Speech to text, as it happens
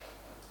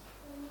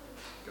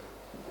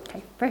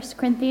1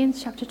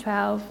 Corinthians chapter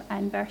 12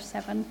 and verse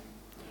 7.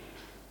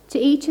 To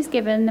each is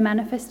given the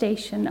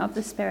manifestation of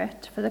the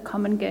Spirit for the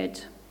common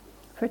good.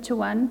 For to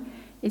one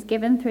is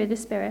given through the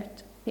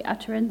Spirit the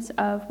utterance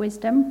of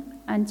wisdom,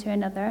 and to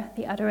another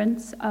the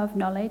utterance of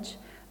knowledge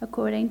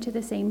according to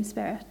the same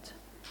Spirit.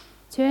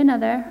 To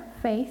another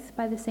faith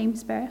by the same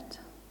Spirit.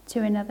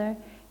 To another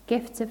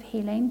gifts of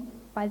healing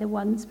by the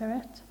one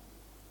Spirit.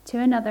 To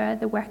another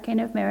the working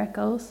of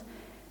miracles.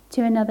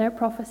 To another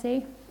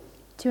prophecy.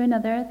 To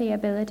another the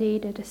ability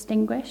to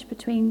distinguish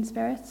between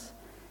spirits.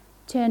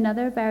 To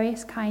another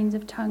various kinds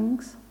of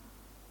tongues.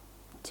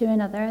 To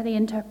another the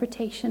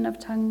interpretation of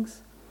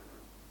tongues.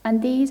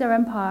 And these are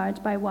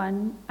empowered by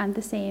one and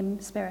the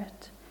same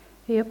Spirit,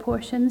 who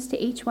apportions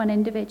to each one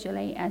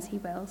individually as he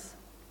wills.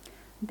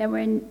 Then we're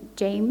in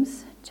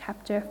James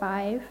chapter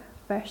 5,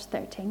 verse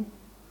 13.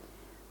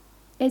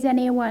 Is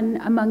anyone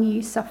among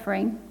you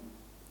suffering?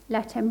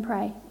 Let him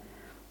pray.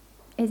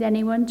 Is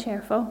anyone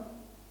cheerful?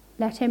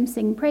 Let him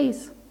sing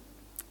praise.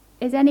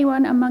 Is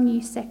anyone among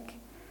you sick?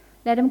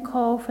 Let him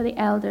call for the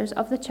elders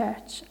of the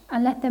church,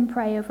 and let them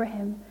pray over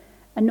him,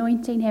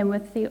 anointing him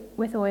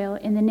with oil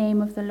in the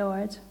name of the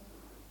Lord.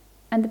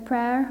 And the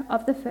prayer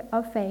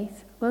of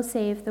faith will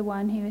save the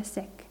one who is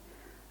sick,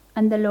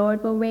 and the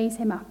Lord will raise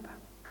him up.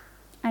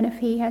 And if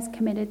he has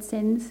committed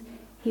sins,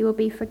 he will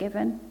be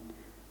forgiven.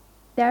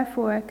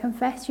 Therefore,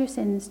 confess your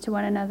sins to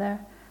one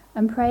another,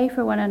 and pray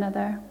for one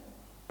another,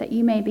 that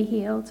you may be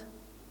healed.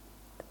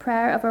 The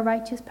prayer of a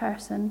righteous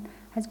person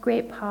has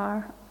great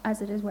power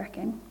as it is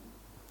working.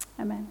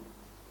 Amen.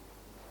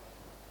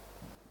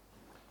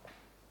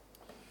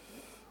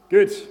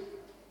 Good.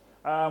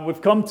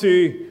 We've come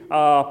to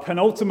our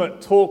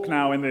penultimate talk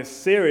now in this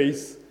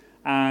series,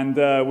 and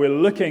we're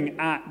looking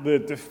at the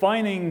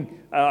defining,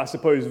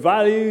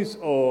 values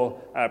or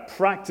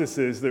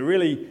practices that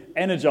really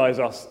energize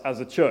us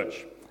as a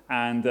church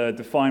and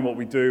define what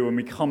we do when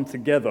we come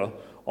together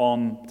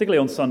particularly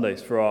on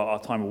Sundays for our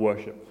time of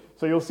worship.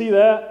 So you'll see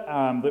there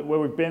that where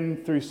we've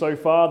been through so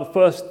far, the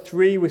first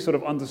three we sort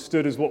of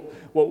understood as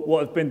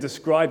what has been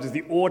described as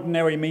the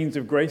ordinary means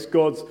of grace,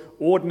 God's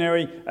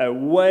ordinary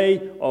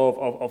way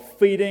of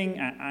feeding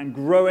and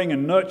growing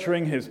and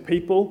nurturing his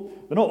people.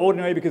 They're not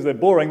ordinary because they're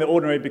boring, they're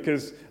ordinary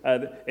because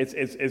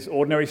it's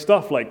ordinary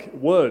stuff like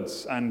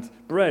words and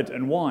bread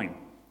and wine,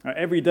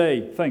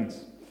 everyday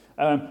things.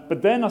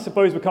 But then I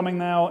suppose we're coming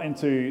now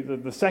into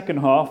the second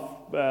half,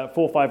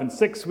 4, 5, and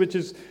 6, which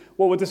is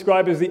what we'll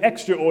describe as the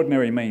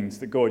extraordinary means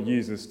that God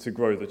uses to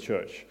grow the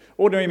church.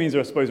 Ordinary means,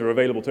 I suppose, are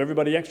available to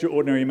everybody.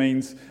 Extraordinary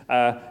means,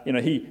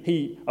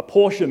 he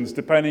apportions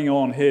depending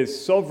on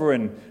his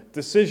sovereign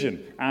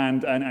decision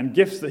and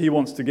gifts that he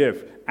wants to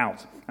give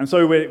out. And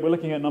so we're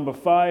looking at number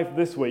 5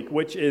 this week,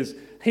 which is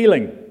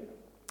healing.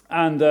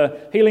 And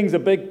healing's a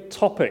big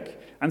topic.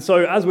 And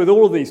so, as with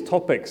all of these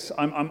topics,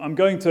 I'm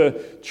going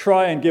to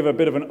try and give a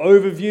bit of an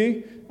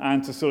overview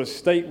and to sort of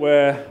state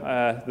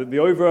where the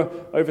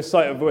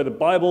oversight of where the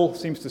Bible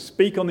seems to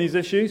speak on these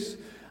issues.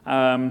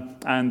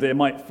 And you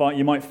might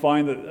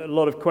find that a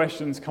lot of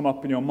questions come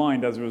up in your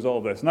mind as a result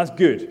of this. And that's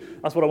good.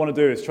 That's what I want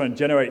to do, is try and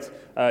generate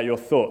your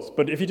thoughts.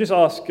 But if you just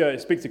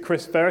speak to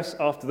Chris Ferris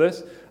after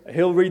this,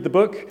 he'll read the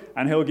book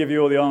and he'll give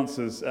you all the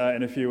answers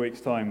in a few weeks'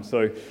 time.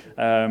 So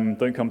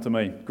don't come to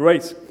me.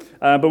 Great.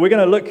 But we're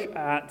going to look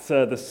at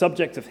the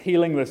subject of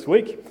healing this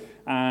week.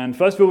 And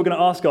first of all, we're going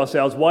to ask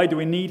ourselves, why do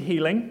we need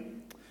healing?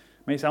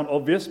 May sound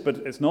obvious, but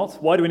it's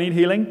not. Why do we need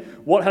healing?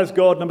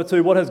 Number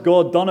 2, what has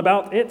God done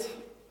about it?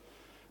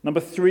 Number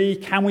 3,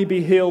 can we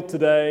be healed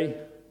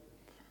today?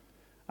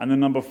 And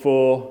then number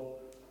 4,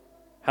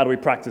 how do we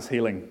practice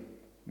healing?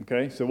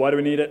 Okay, so why do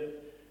we need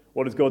it?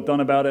 What has God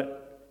done about it?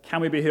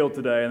 Can we be healed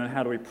today? And then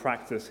how do we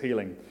practice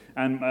healing?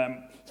 And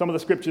some of the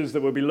scriptures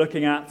that we'll be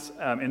looking at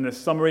in this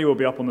summary will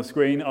be up on the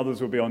screen.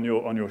 Others will be on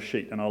your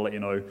sheet, and I'll let you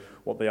know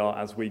what they are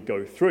as we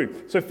go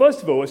through. So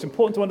first of all, it's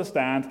important to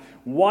understand,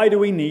 why do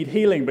we need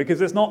healing?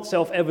 Because it's not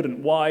self-evident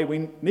why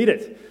we need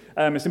it.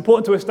 It's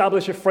important to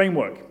establish a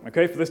framework,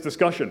 okay, for this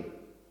discussion.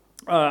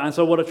 And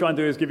so what I try and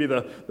do is give you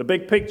the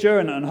big picture,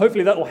 and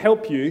hopefully that will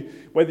help you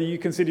whether you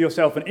consider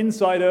yourself an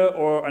insider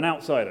or an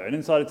outsider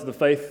to the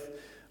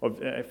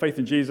faith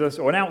in Jesus,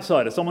 or an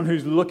outsider, someone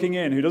who's looking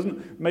in, who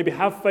doesn't maybe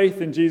have faith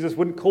in Jesus,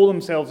 wouldn't call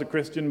themselves a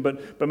Christian,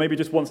 but maybe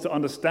just wants to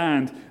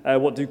understand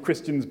what do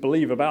Christians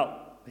believe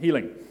about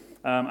healing.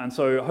 And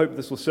so I hope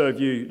this will serve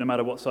you no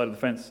matter what side of the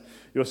fence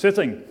you're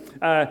sitting.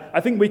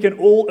 I think we can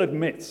all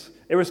admit,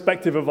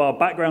 irrespective of our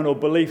background or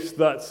beliefs,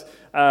 that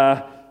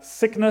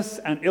sickness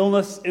and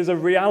illness is a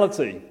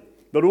reality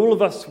that all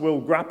of us will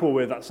grapple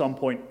with at some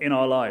point in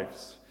our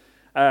lives.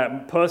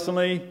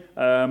 Personally,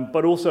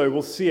 but also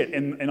we'll see it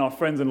in our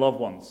friends and loved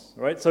ones,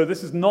 right? So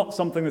this is not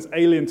something that's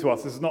alien to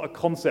us. This is not a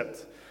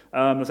concept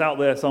that's out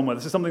there somewhere.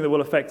 This is something that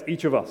will affect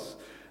each of us.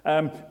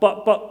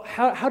 But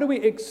how do we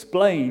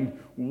explain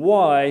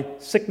why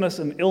sickness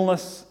and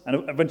illness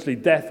and eventually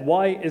death,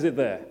 why is it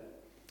there?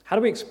 How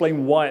do we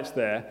explain why it's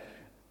there?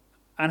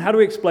 And how do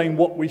we explain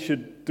what we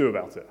should do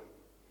about it?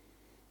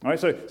 All right,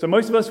 so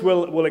most of us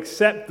will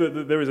accept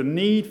that there is a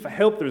need for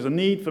help, there is a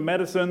need for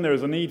medicine, there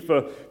is a need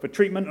for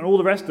treatment and all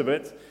the rest of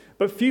it,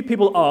 but few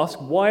people ask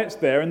why it's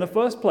there in the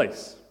first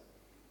place.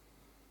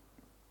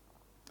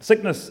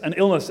 Sickness and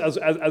illness,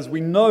 as we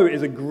know,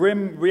 is a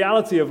grim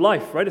reality of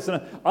life, right? It's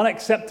an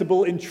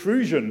unacceptable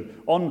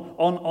intrusion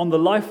on the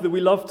life that we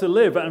love to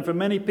live, and for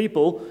many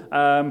people,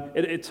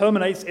 it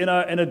terminates in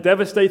a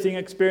devastating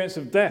experience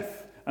of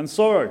death and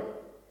sorrow.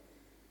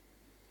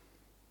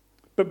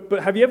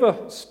 But have you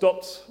ever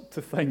stopped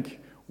to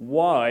think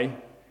why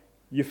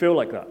you feel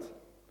like that?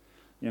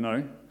 You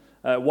know,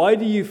 why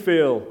do you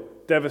feel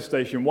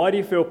devastation? Why do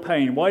you feel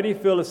pain? Why do you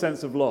feel a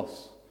sense of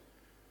loss?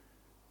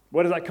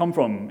 Where does that come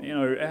from? You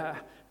know,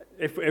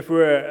 if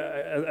we're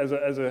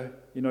as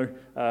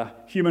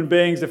human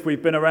beings, if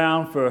we've been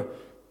around for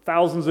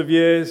thousands of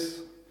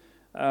years,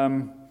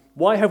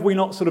 why have we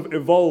not sort of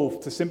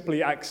evolved to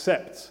simply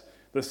accept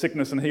that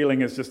sickness and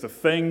healing is just a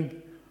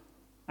thing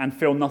and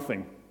feel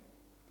nothing?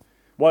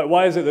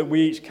 Why is it that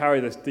we each carry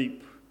this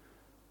deep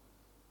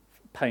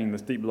pain,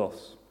 this deep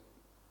loss?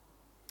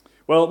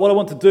 Well, what I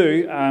want to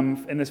do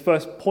in this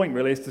first point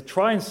really is to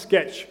try and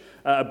sketch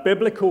a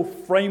biblical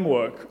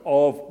framework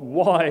of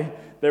why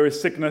there is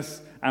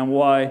sickness and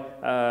why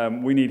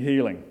we need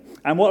healing.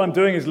 And what I'm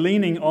doing is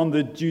leaning on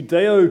the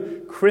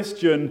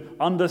Judeo-Christian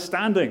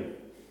understanding.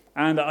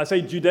 And I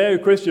say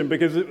Judeo-Christian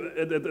because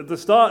at the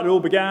start it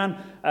all began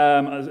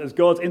as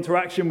God's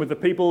interaction with the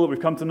people that we've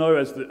come to know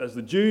as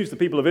the Jews, the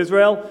people of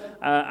Israel,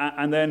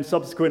 and then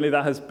subsequently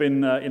that has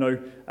been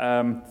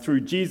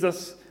through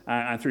Jesus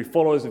and through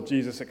followers of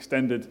Jesus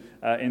extended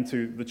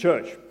into the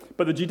church.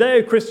 But the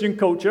Judeo-Christian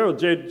culture or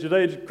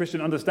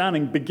Judeo-Christian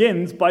understanding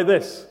begins by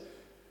this: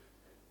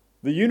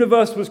 the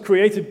universe was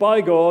created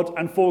by God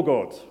and for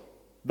God.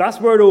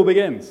 That's where it all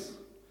begins.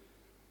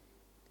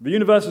 The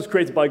universe was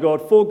created by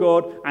God, for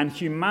God, and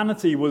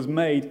humanity was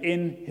made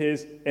in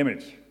His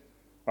image.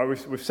 All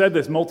right, we've said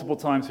this multiple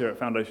times here at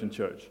Foundation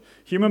Church.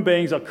 Human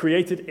beings are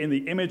created in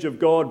the image of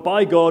God,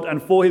 by God,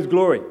 and for His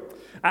glory.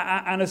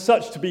 And as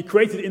such, to be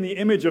created in the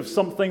image of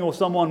something or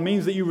someone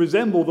means that you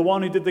resemble the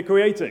one who did the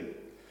creating.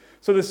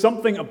 So there's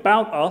something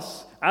about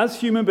us as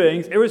human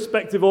beings,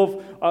 irrespective of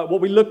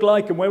what we look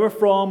like and where we're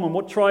from and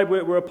what tribe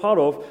we're a part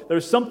of, there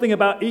is something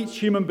about each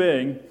human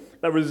being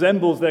that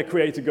resembles their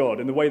Creator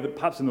God in the way that,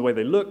 perhaps in the way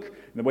they look,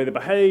 in the way they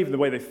behave, in the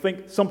way they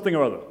think, something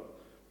or other.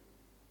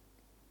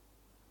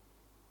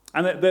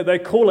 And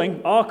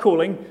our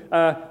calling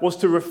was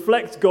to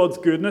reflect God's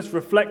goodness,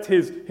 reflect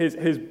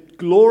His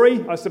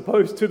glory, I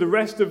suppose, to the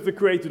rest of the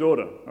created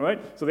order. All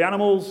right. So the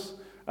animals,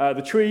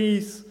 the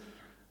trees,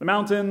 the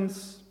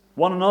mountains,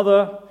 one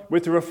another, we're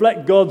to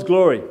reflect God's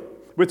glory.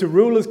 We're to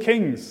rule as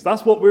kings.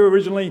 That's what we were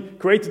originally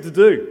created to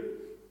do.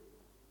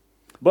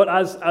 But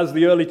as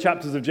the early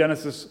chapters of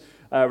Genesis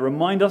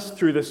remind us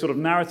through this sort of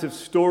narrative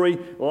story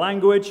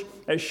language,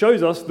 it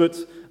shows us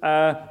that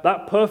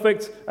that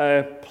perfect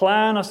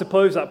plan, I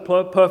suppose, that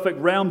perfect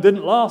realm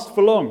didn't last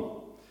for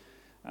long.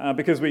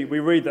 Because we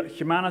read that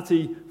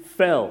humanity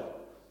fell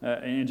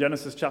in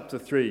Genesis chapter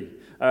 3.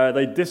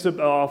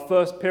 Our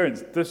first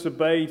parents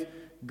disobeyed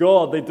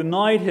God. They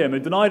denied Him. They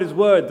denied His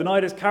word,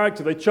 denied His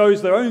character. They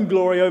chose their own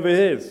glory over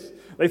His.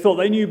 They thought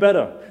they knew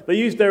better. They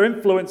used their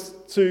influence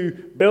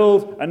to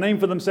build a name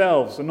for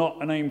themselves and not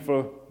a name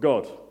for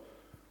God.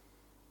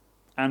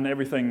 And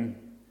everything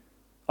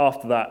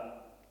after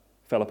that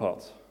fell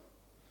apart.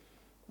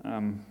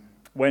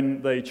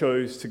 When they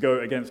chose to go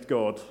against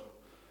God,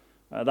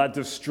 that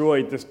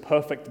destroyed this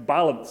perfect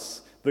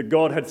balance that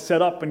God had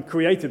set up and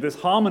created, this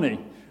harmony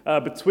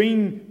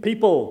between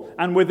people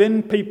and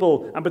within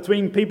people and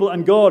between people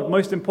and God,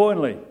 most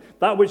importantly.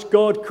 That which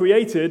God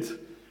created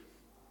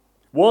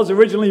was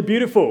originally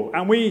beautiful,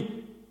 and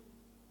we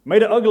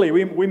made it ugly.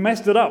 We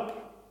messed it up.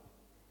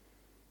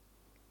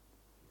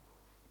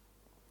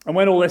 And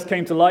when all this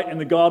came to light in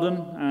the garden,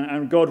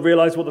 and God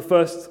realized what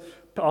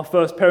our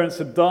first parents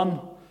had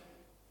done,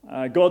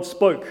 God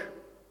spoke.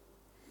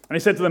 And He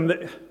said to them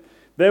that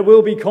there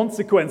will be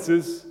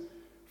consequences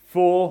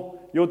for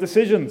your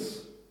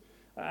decisions.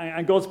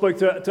 And God spoke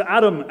to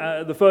Adam,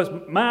 the first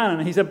man,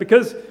 and He said,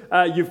 because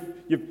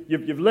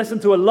you've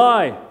listened to a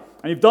lie,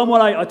 and you've done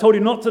what I told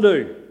you not to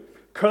do,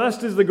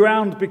 cursed is the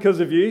ground because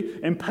of you.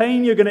 In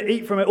pain, you're going to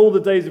eat from it all the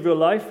days of your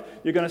life.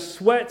 You're going to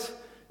sweat.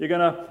 You're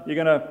going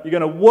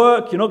to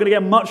work. You're not going to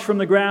get much from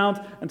the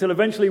ground until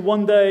eventually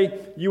one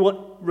day you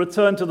will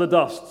return to the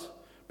dust,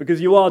 because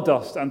you are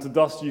dust, and to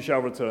dust you shall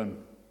return.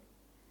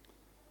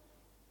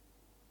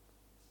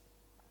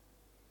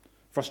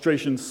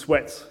 Frustration,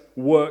 sweat,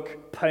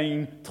 work,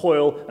 pain,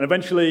 toil, and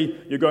eventually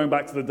you're going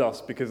back to the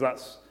dust because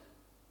that's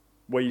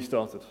where you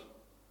started.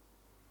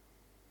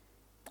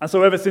 And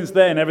so ever since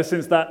then, ever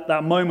since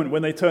that moment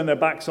when they turned their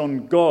backs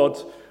on God,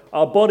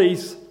 our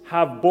bodies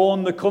have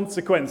borne the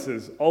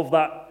consequences of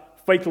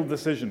that fatal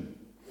decision.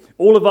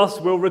 All of us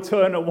will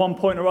return at one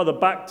point or other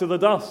back to the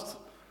dust.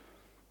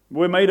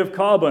 We're made of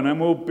carbon and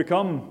we'll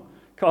become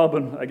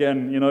carbon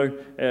again,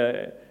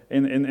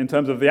 in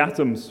terms of the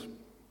atoms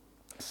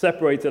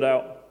separated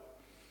out.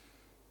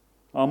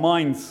 Our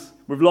minds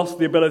We've lost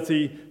the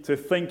ability to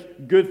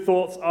think good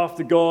thoughts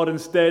after God.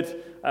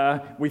 Instead,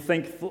 we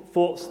think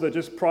thoughts that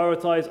just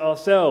prioritize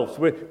ourselves.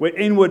 We're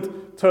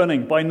inward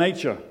turning by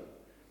nature.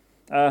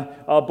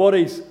 Our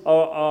bodies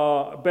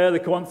bear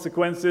the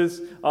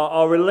consequences.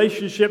 Our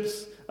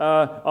relationships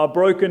are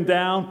broken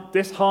down.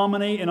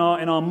 Disharmony in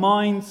our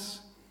minds.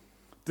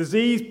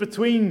 Disease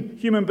between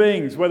human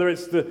beings, whether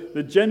it's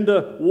the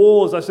gender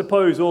wars, I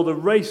suppose, or the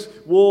race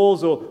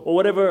wars, or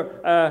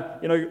whatever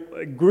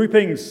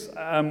groupings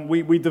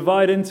we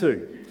divide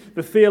into.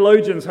 The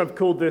theologians have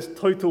called this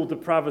total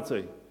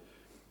depravity.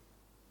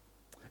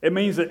 It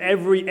means that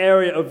every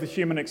area of the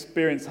human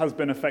experience has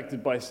been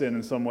affected by sin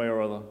in some way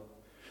or other.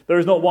 There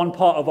is not one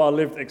part of our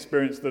lived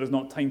experience that is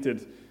not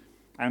tainted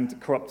and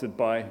corrupted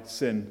by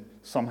sin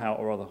somehow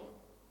or other.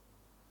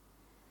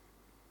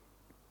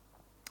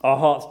 Our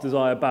hearts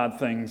desire bad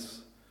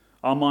things.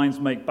 Our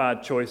minds make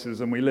bad choices,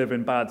 and we live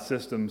in bad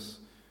systems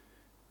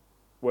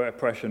where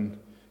oppression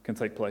can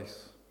take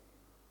place.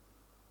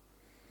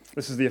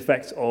 This is the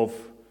effect of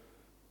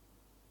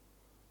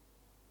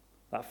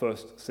that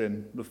first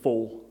sin, the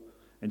fall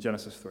in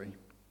Genesis 3.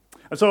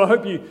 And so I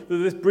hope that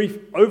this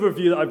brief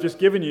overview that I've just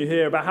given you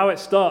here about how it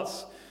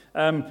starts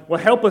will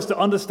help us to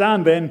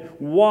understand then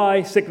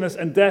why sickness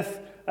and death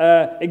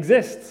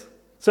exist,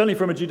 certainly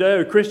from a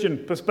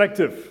Judeo-Christian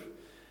perspective.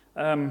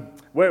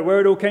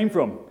 Where it all came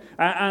from.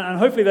 And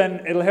hopefully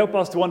then it'll help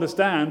us to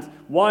understand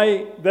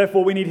why,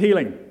 therefore, we need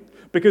healing.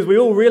 Because we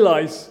all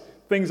realize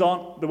things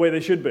aren't the way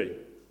they should be.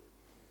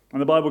 And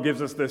the Bible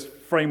gives us this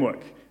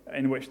framework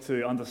in which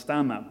to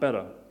understand that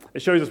better.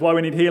 It shows us why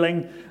we need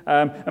healing.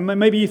 And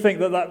maybe you think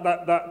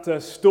that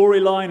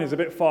storyline is a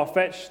bit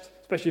far-fetched,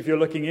 especially if you're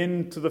looking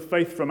into the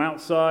faith from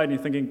outside and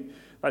you're thinking,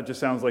 that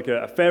just sounds like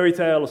a fairy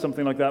tale or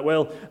something like that.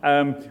 Well,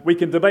 we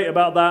can debate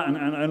about that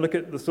and look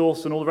at the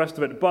source and all the rest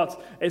of it,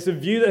 but it's a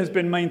view that has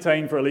been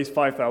maintained for at least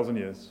 5,000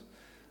 years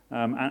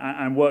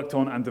and worked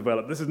on and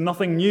developed. This is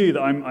nothing new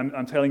that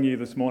I'm telling you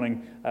this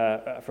morning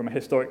from a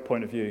historic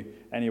point of view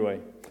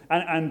anyway.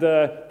 And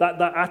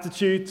that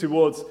attitude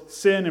towards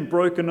sin and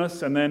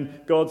brokenness and then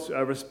God's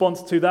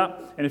response to that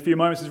in a few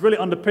moments has really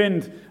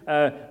underpinned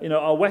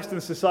our Western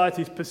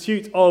society's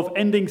pursuit of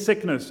ending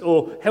sickness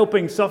or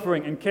helping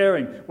suffering and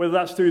caring, whether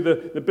that's through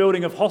the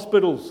building of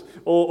hospitals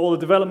or the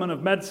development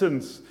of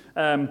medicines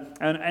and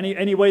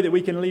any way that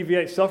we can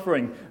alleviate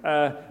suffering.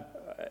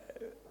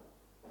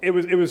 It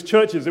was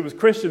churches, it was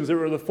Christians that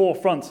were at the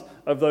forefront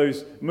of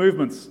those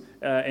movements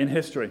in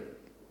history.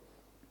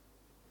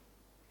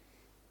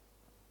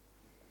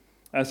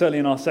 Certainly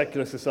in our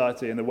secular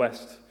society in the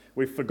West,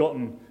 we've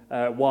forgotten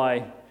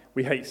why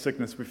we hate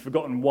sickness. We've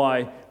forgotten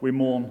why we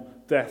mourn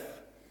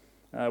death.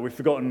 We've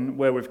forgotten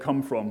where we've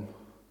come from.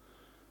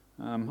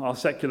 Our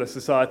secular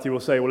society will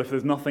say, well, if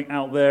there's nothing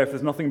out there, if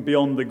there's nothing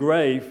beyond the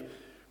grave,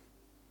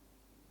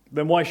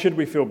 then why should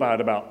we feel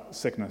bad about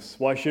sickness?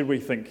 Why should we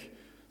think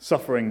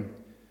suffering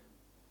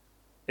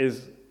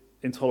is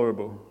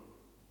intolerable?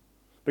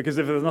 Because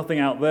if there's nothing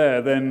out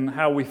there, then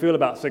how we feel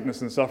about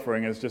sickness and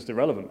suffering is just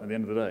irrelevant at the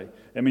end of the day.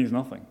 It means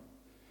nothing.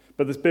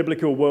 But this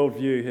biblical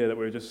worldview here that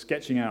we're just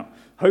sketching out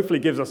hopefully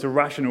gives us a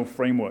rational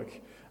framework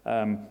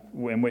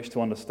in which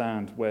to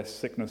understand where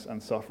sickness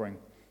and suffering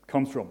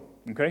comes from.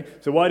 Okay?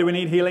 So why do we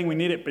need healing? We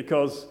need it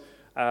because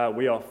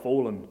we are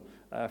fallen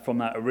from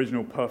that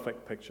original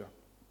perfect picture.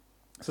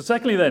 So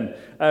secondly then,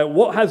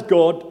 what has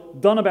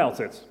God done about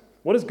it?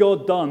 What has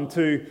God done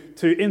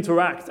to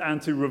interact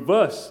and to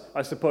reverse,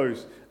 I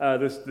suppose,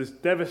 this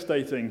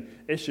devastating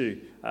issue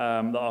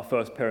that our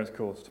first parents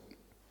caused?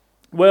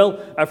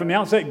 Well, from the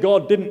outset,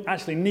 God didn't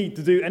actually need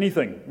to do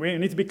anything. We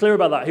need to be clear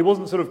about that. He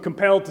wasn't sort of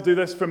compelled to do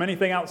this from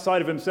anything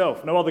outside of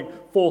himself. No other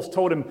force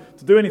told him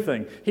to do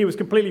anything. He was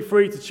completely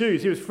free to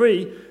choose. He was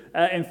free,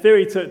 in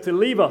theory, to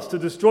leave us, to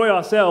destroy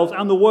ourselves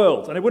and the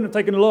world. And it wouldn't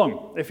have taken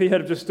long if he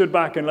had just stood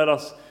back and let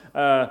us,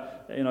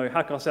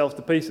 hack ourselves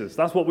to pieces.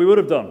 That's what we would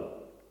have done.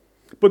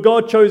 But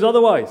God chose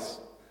otherwise,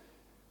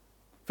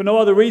 for no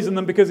other reason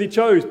than because he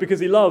chose, because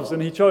he loves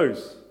and he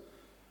chose.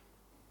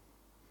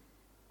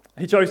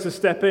 He chose to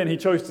step in, he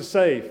chose to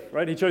save,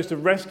 right? He chose to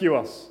rescue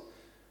us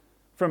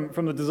from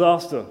the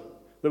disaster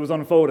that was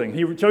unfolding.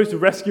 He chose to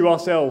rescue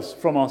ourselves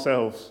from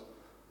ourselves.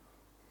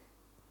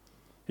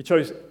 He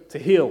chose to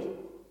heal.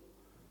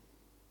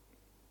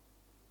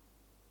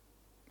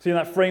 See, in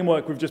that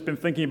framework we've just been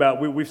thinking about,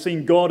 we've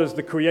seen God as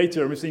the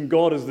creator, and we've seen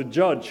God as the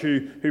judge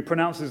who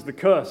pronounces the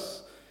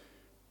curse.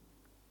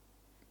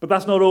 But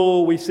that's not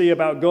all we see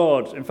about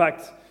God. In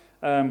fact,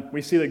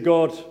 we see that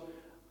God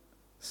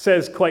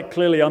says quite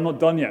clearly, I'm not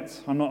done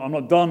yet. I'm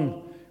not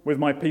done with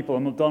my people.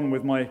 I'm not done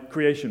with my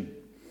creation.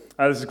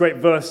 There's a great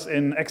verse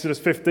in Exodus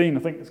 15.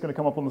 I think it's going to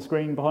come up on the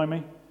screen behind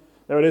me.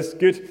 There it is.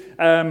 Good.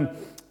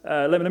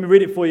 Let me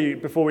read it for you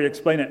before we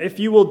explain it. If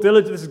you will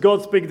diligently, this is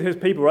God speaking to his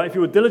people, right? If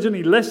you will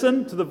diligently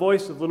listen to the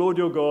voice of the Lord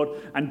your God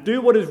and do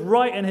what is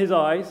right in his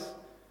eyes,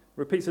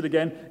 repeats it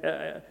again,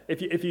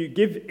 if you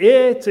give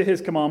ear to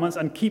his commandments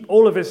and keep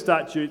all of his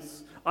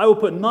statutes, I will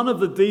put none of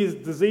the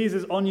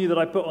diseases on you that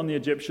I put on the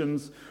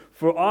Egyptians,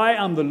 for I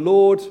am the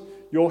Lord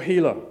your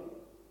healer.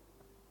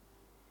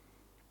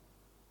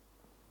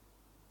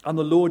 I'm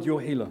the Lord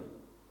your healer.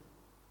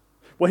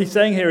 What he's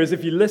saying here is,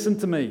 if you listen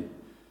to me,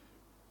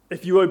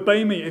 if you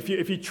obey me, if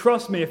you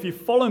trust me, if you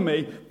follow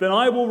me, then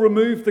I will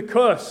remove the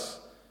curse.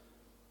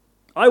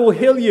 I will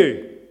heal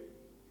you.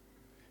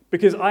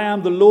 Because I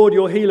am the Lord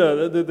your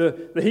healer.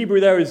 The Hebrew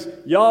there is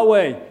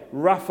Yahweh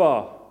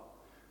Rapha.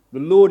 The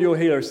Lord your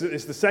healer.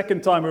 It's the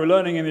second time, we were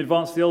learning in the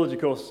advanced theology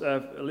course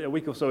a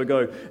week or so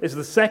ago. It's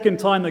the second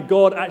time that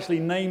God actually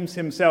names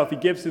himself. He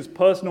gives his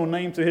personal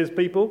name to his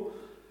people.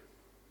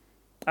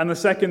 And the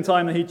second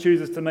time that he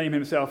chooses to name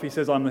himself, he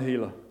says, I'm the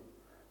healer.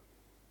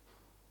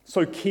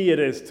 So key it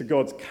is to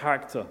God's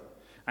character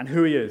and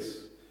who he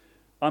is.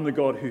 I'm the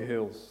God who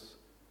heals.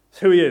 It's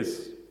who he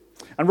is.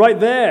 And right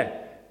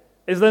there,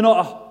 is there not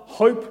a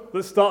hope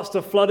that starts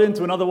to flood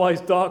into an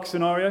otherwise dark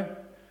scenario?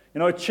 You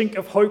know, a chink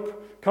of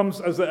hope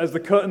comes as the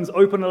curtains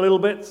open a little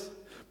bit.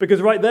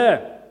 Because right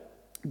there,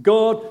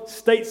 God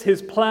states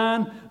his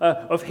plan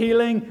of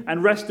healing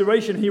and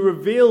restoration. He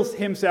reveals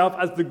himself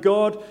as the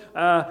God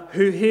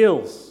who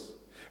heals.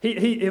 He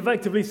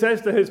effectively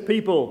says to his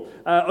people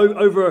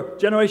over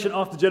generation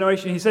after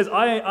generation, he says,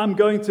 I'm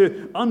going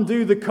to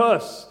undo the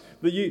curse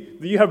that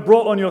you have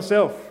brought on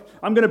yourself.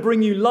 I'm going to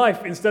bring you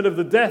life instead of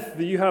the death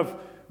that you have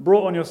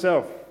brought on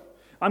yourself.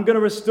 I'm going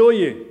to restore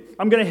you.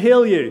 I'm going to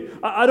heal you.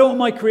 I don't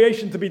want my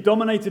creation to be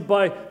dominated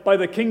by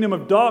the kingdom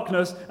of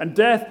darkness and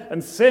death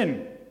and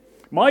sin.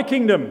 My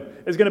kingdom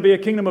is going to be a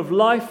kingdom of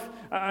life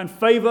and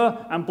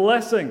favor and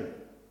blessing.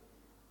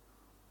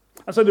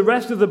 And so the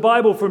rest of the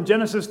Bible from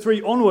Genesis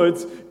 3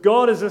 onwards,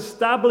 God is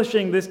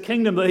establishing this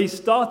kingdom that he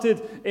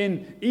started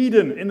in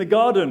Eden, in the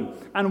garden.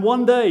 And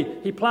one day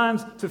he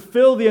plans to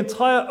fill the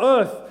entire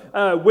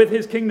earth with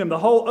his kingdom. The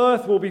whole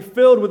earth will be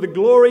filled with the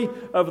glory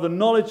of the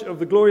knowledge of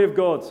the glory of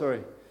God.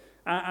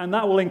 And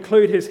that will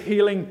include his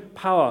healing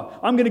power.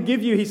 I'm going to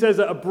give you, he says,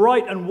 a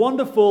bright and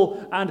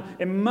wonderful and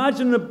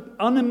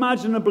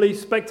unimaginably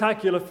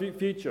spectacular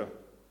future.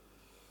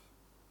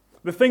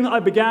 The thing that I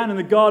began in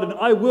the garden,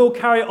 I will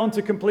carry it on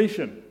to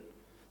completion,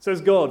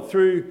 says God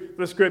through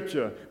the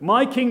scripture.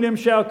 My kingdom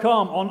shall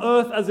come on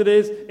earth as it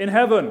is in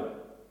heaven.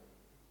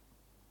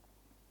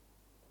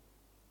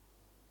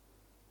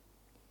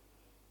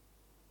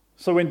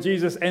 So when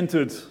Jesus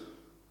entered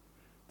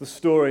the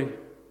story,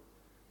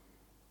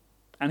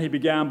 and he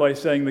began by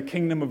saying, the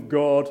kingdom of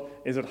God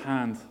is at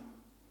hand.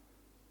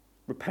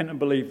 Repent and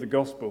believe the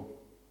gospel.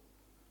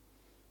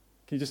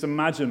 Can you just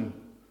imagine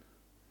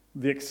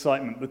the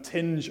excitement, the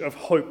tinge of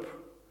hope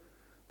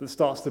that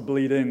starts to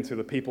bleed into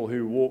the people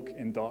who walk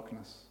in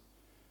darkness?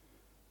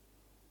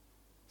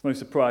 It's no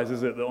surprise,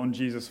 is it, that on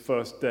Jesus'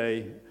 first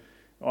day,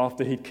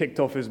 after he'd kicked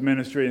off his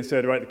ministry and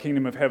said, right, the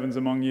kingdom of heaven's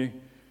among you,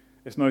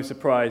 it's no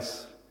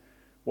surprise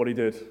what he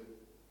did.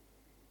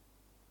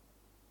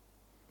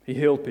 He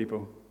healed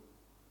people.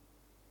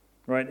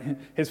 Right?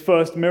 His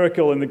first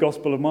miracle in the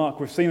Gospel of Mark,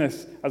 we've seen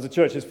this as a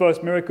church, his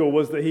first miracle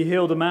was that he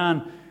healed a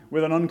man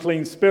with an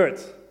unclean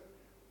spirit.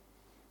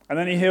 And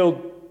then he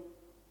healed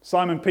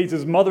Simon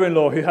Peter's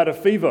mother-in-law who had a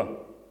fever.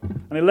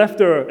 And he left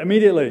her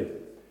immediately.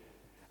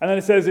 And then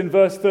it says in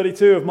verse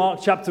 32 of Mark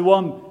chapter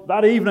 1,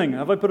 that evening,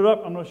 have I put it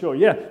up? I'm not sure.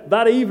 Yeah,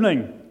 that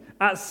evening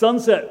at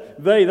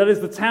sunset, they, that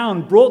is the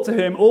town, brought to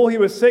him all who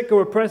were sick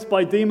or oppressed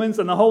by demons,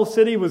 and the whole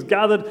city was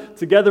gathered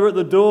together at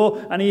the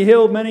door, and he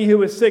healed many who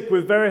were sick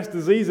with various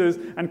diseases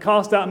and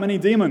cast out many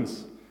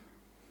demons.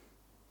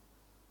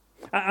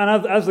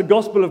 And as the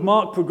Gospel of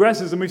Mark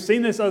progresses, and we've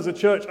seen this as a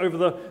church over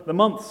the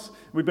months,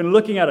 we've been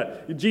looking at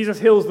it. Jesus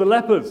heals the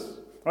lepers,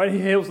 right? He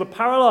heals the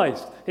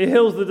paralyzed. He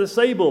heals the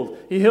disabled.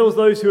 He heals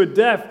those who are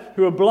deaf,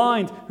 who are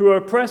blind, who are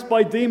oppressed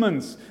by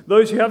demons,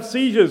 those who have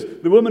seizures,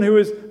 the woman who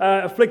is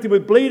afflicted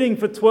with bleeding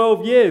for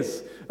 12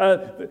 years.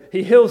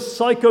 He heals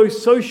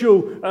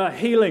psychosocial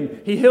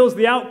healing. He heals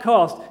the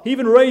outcast. He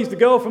even raised a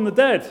girl from the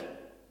dead.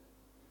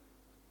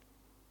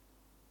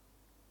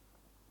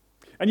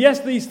 And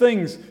yes, these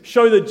things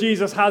show that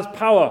Jesus has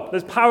power.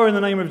 There's power in the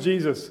name of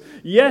Jesus.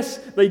 Yes,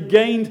 they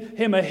gained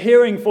him a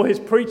hearing for his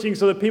preaching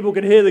so that people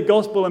could hear the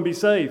gospel and be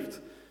saved.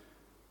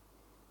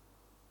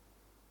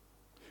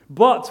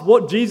 But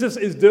what Jesus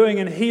is doing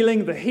in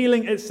healing, the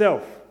healing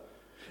itself,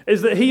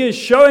 is that he is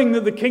showing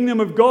that the kingdom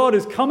of God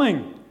is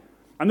coming.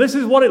 And this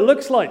is what it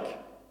looks like.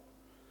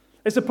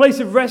 It's a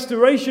place of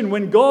restoration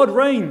when God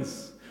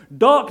reigns.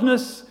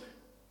 Darkness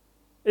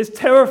is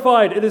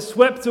terrified. It is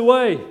swept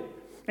away.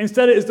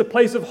 Instead, it is the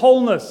place of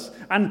wholeness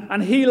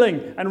and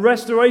healing and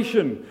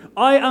restoration.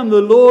 I am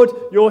the Lord,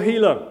 your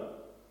healer.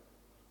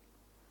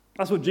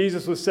 That's what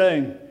Jesus was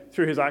saying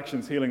through his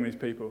actions, healing these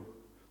people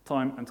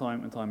time and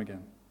time and time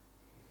again.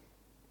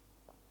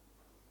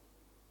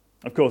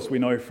 Of course, we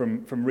know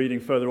from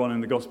reading further on in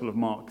the Gospel of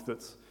Mark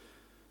that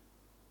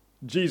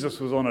Jesus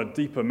was on a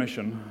deeper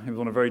mission. He was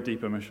on a very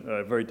deep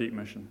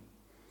mission.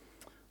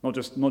 Not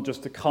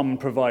just to come and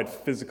provide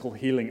physical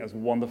healing, as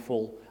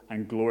wonderful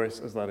and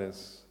glorious as that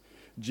is.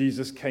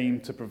 Jesus came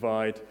to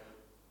provide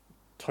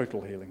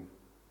total healing.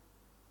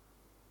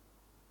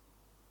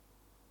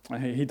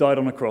 He died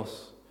on a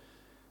cross.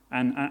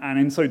 And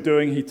in so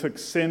doing, he took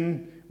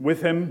sin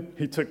with him.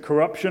 He took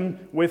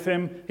corruption with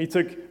him. He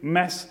took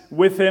mess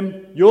with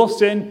him. Your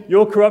sin,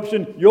 your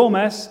corruption, your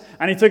mess.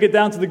 And he took it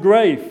down to the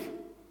grave.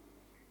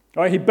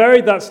 All right, he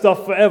buried that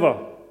stuff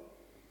forever.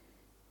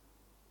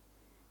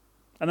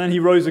 And then he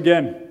rose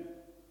again.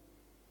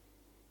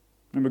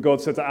 Remember,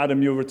 God said to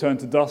Adam, you'll return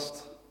to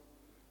dust.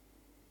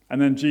 And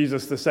then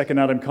Jesus, the second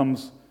Adam,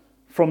 comes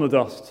from the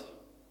dust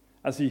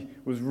as he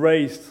was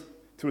raised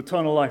to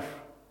eternal life.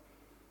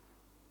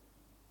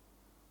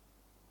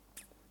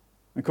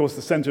 Of course,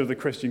 the center of the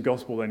Christian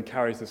gospel then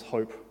carries this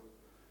hope.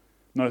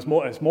 No, it's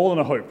more than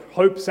a hope.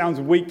 Hope sounds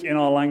weak in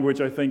our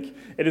language, I think.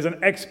 It is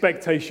an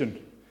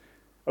expectation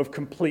of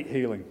complete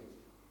healing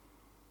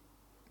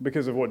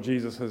because of what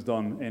Jesus has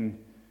done in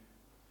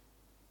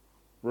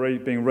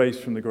being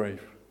raised from the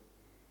grave.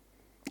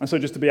 And so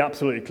just to be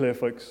absolutely clear,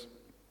 folks,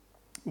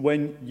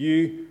 when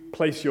you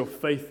place your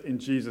faith in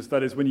Jesus,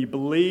 that is, when you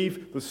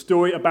believe the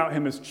story about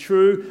him is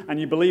true and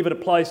you believe it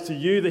applies to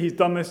you, that he's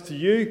done this to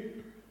you,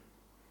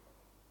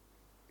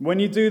 when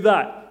you do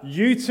that,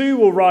 you too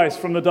will rise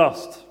from the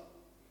dust.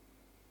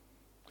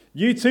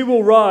 You too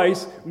will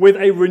rise with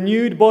a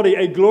renewed body,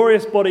 a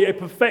glorious body, a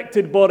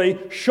perfected body,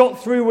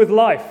 shot through with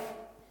life.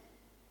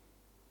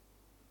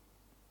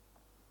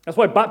 That's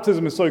why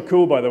baptism is so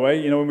cool, by the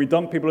way. You know, when we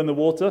dunk people in the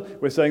water,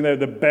 we're saying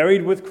they're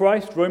buried with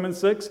Christ, Romans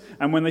 6,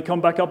 and when they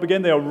come back up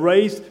again, they are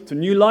raised to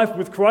new life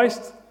with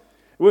Christ.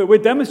 We're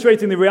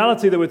demonstrating the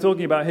reality that we're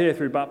talking about here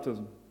through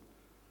baptism.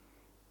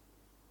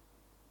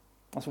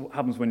 That's what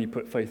happens when you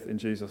put faith in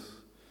Jesus.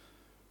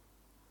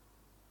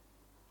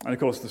 And of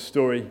course, the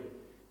story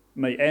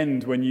may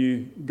end when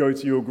you go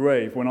to your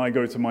grave, when I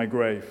go to my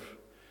grave.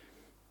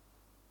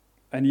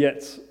 And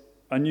yet,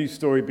 a new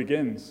story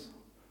begins.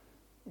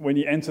 When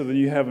you enter the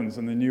new heavens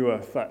and the new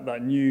earth,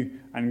 that new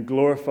and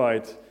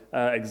glorified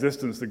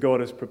existence that God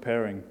is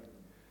preparing.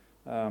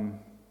 No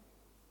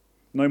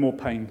more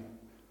pain,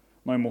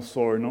 no more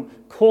sorrow.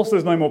 Of course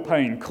there's no more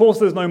pain. Of course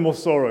there's no more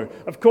sorrow.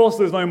 Of course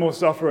there's no more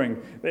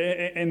suffering.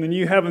 In the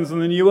new heavens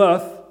and the new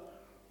earth,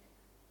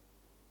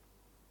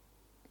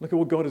 look at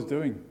what God is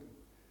doing.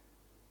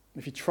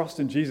 If you trust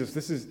in Jesus,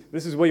 this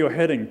is where you're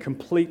heading.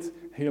 Complete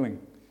healing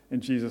in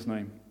Jesus'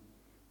 name.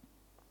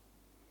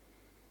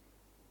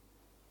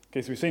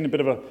 Okay, so we've seen a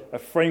bit of a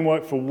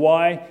framework for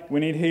why we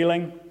need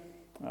healing.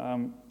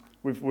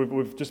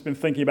 We've just been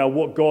thinking about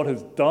what God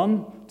has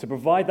done to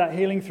provide that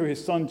healing through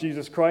his Son,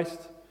 Jesus Christ.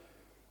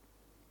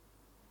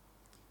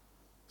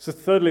 So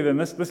thirdly then,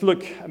 let's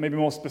look maybe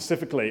more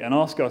specifically and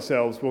ask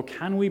ourselves, well,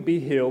 can we be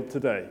healed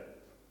today?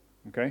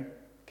 Okay?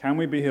 Can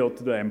we be healed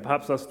today? And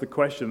perhaps that's the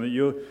question that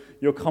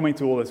you're coming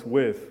to all this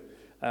with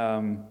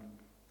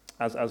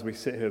as we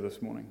sit here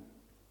this morning.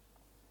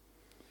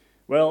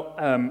 Well,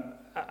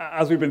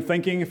 as we've been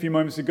thinking a few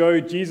moments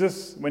ago,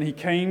 Jesus, when he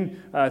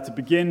came to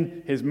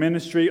begin his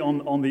ministry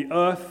on the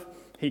earth,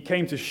 he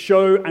came to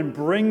show and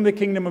bring the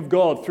kingdom of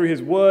God through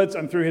his words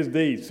and through his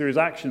deeds, through his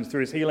actions,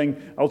 through his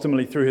healing,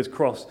 ultimately through his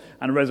cross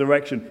and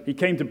resurrection. He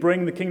came to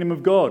bring the kingdom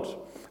of God.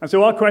 And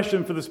so our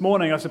question for this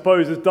morning, I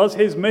suppose, is does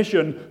his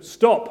mission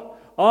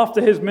stop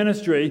after his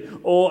ministry,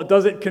 or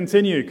does it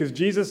continue? Because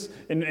Jesus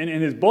in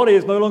his body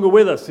is no longer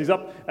with us. He's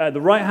up at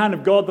the right hand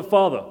of God the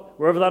Father,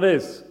 wherever that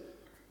is.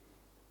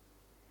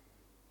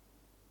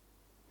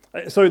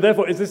 So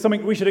therefore, is this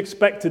something we should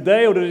expect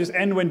today, or did it just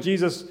end when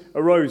Jesus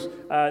arose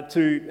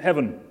to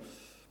heaven?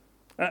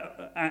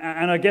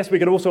 And I guess we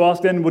could also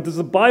ask then, well, does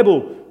the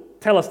Bible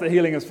tell us that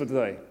healing is for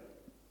today?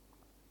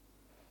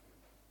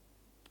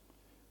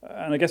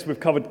 And I guess we've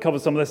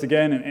covered some of this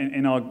again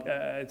in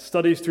our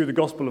studies through the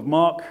Gospel of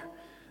Mark.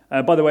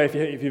 By the way,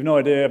 if you've no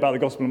idea about the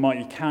Gospel of Mark,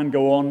 you can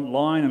go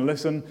online and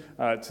listen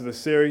to the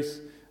series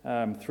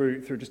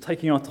through just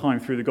taking our time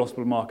through the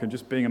Gospel of Mark and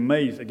just being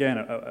amazed again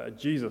at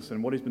Jesus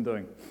and what he's been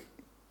doing.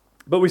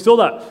 But we saw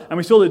that, and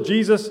we saw that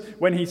Jesus,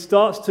 when he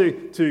starts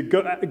to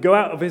go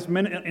out of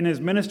in his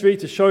ministry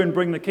to show and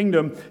bring the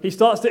kingdom, he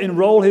starts to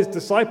enroll his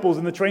disciples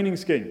in the training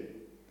scheme.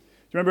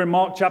 Do you remember in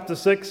Mark chapter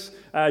 6,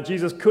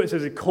 Jesus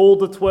says he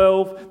called the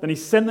 12, then he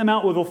sent them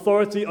out with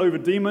authority over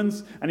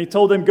demons, and he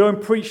told them, go and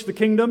preach the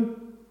kingdom. Do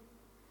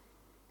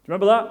you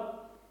remember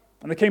that?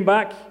 And they came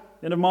back.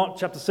 End of Mark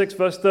chapter 6,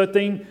 verse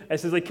 13, it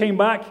says they came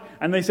back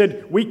and they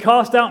said, we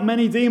cast out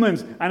many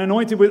demons and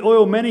anointed with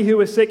oil many who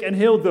were sick and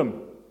healed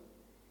them.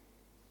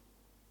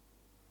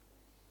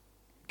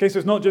 Okay, so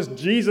it's not just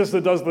Jesus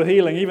that does the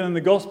healing. Even in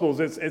the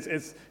Gospels,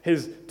 it's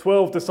his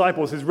 12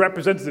 disciples, his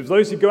representatives,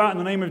 those who go out in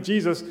the name of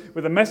Jesus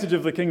with the message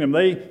of the kingdom.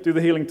 They do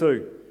the healing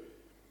too.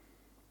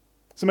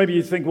 So maybe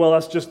you think, well,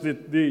 that's just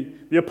the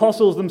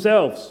apostles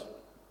themselves.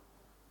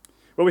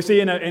 Well, we see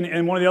in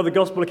one of the other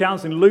gospel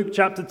accounts in Luke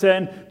chapter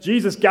 10,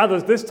 Jesus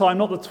gathers this time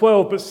not the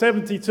 12, but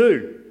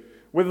 72.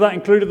 Whether that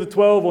included the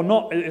 12 or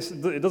not,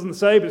 it doesn't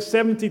say, but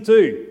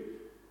 72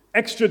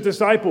 extra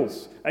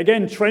disciples.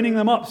 Again, training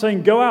them up,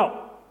 saying, go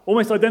out.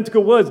 Almost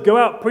identical words, go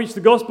out, preach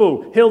the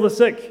gospel, heal the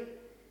sick.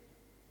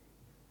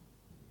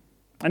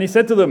 And he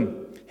said to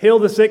them, heal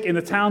the sick in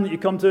the town that you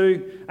come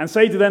to, and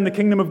say to them, the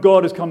kingdom of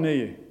God has come near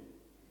you.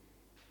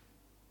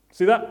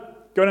 See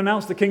that? go and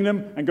announce the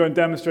kingdom, and go and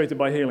demonstrate it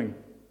by healing.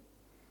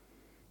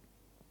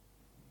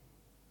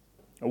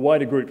 A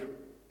wider group.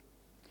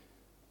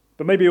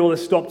 But maybe all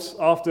this stopped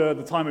after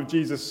the time of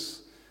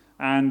Jesus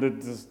and the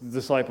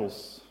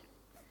disciples.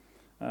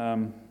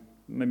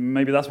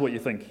 Maybe that's what you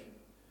think.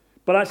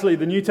 But actually,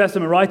 the New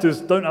Testament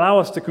writers don't allow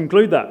us to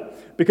conclude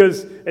that,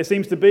 because it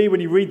seems to be when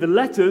you read the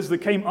letters that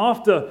came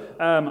after,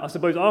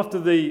 after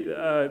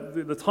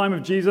the time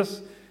of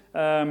Jesus,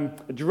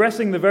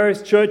 addressing the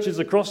various churches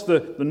across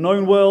the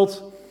known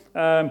world,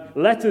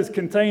 letters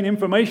contain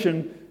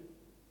information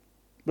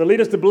that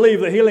lead us to believe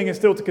that healing is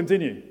still to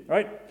continue,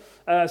 right?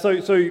 So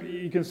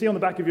you can see on the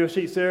back of your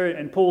sheets here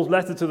in Paul's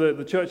letter to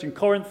the church in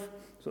Corinth,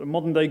 sort of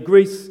modern-day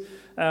Greece,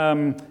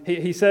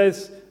 he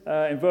says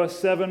in verse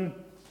 7,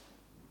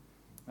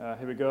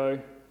 here we go.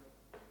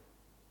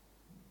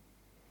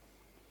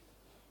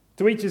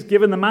 To each is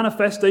given the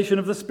manifestation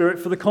of the Spirit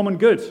for the common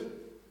good.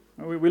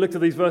 We looked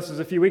at these verses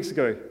a few weeks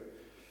ago.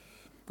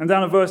 And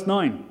down at verse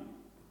 9,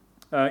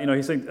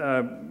 he's saying,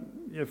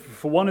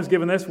 for one is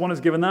given this, one is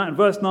given that. In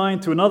verse 9,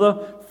 to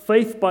another,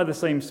 faith by the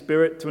same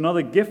Spirit, to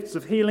another, gifts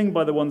of healing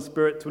by the one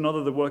Spirit, to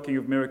another, the working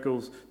of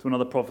miracles, to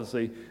another,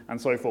 prophecy, and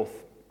so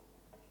forth.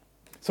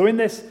 So in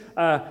this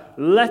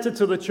letter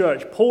to the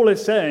church, Paul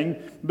is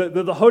saying that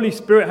the Holy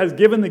Spirit has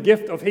given the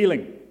gift of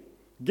healing,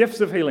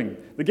 gifts of healing,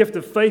 the gift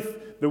of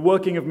faith, the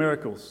working of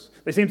miracles.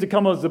 They seem to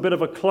come as a bit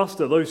of a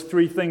cluster, those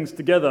three things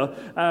together.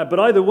 But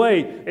either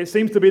way, it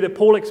seems to be that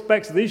Paul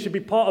expects that these should be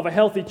part of a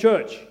healthy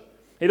church.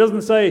 He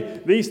doesn't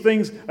say these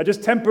things are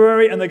just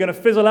temporary and they're going to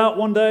fizzle out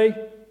one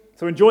day,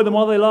 so enjoy them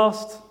while they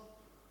last.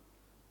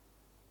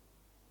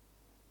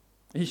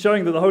 He's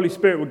showing that the Holy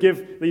Spirit will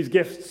give these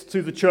gifts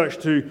to the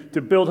church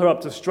to build her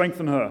up, to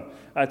strengthen her,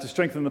 to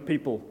strengthen the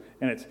people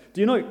in it. Do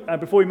you note,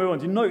 before we move on,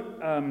 do you note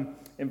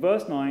in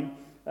verse 9,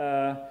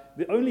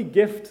 the only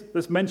gift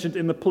that's mentioned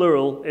in the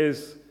plural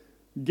is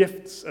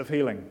gifts of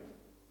healing.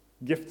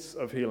 Gifts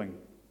of healing.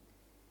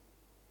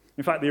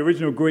 In fact, the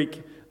original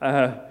Greek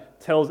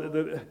tells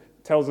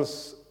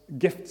us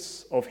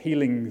gifts of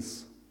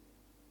healings.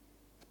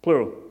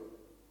 Plural.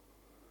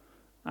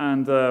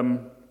 And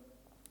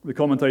the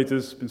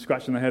commentators have been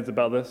scratching their heads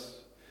about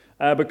this,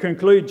 but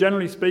conclude,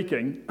 generally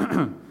speaking,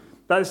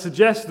 that it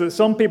suggests that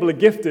some people are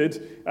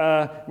gifted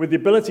with the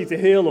ability to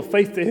heal or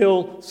faith to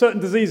heal certain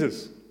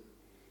diseases.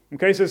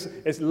 Okay, so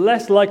it's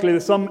less likely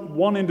that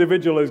one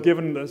individual is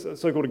given a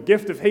so-called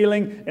gift of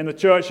healing in the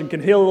church and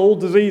can heal all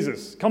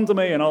diseases. Come to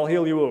me and I'll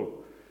heal you all.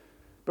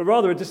 But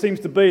rather, it just seems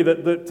to be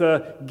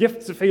that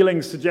gifts of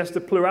healing suggest a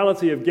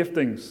plurality of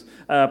giftings.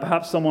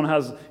 Perhaps someone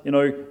has,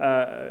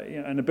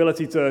 an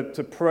ability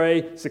to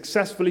pray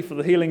successfully for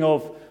the healing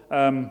of,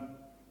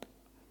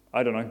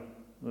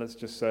 let's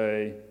just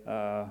say,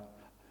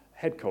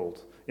 head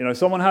cold.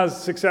 Someone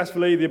has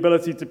successfully the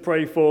ability to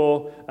pray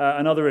for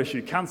another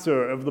issue,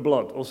 cancer of the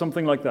blood, or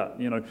something like that.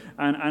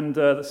 And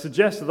that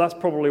suggests that that's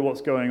probably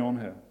what's going on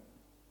here.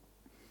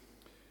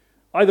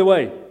 Either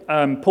way,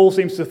 Paul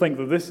seems to think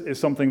that this is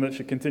something that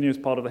should continue as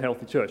part of the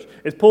healthy church.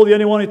 Is Paul the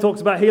only one who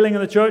talks about healing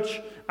in the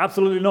church?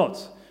 Absolutely not.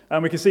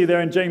 We can see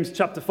there in James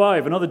chapter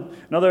 5, another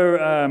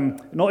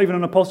not even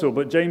an apostle,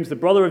 but James, the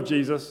brother of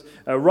Jesus,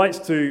 writes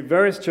to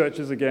various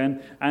churches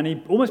again, and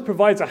he almost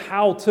provides a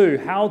how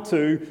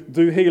to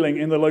do healing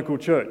in the local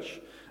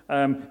church.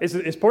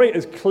 It's probably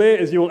as clear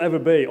as you will ever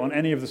be on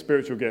any of the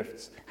spiritual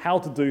gifts, how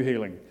to do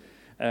healing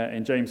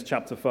in James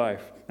chapter 5.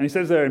 And he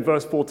says there in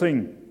verse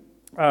 14,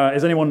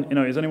 is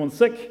anyone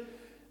sick?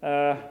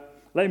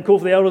 Let him call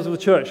for the elders of the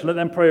church. Let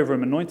them pray over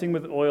him, anointing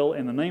with oil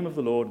in the name of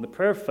the Lord. And the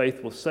prayer of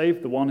faith will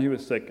save the one who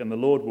is sick, and the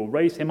Lord will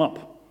raise him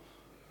up.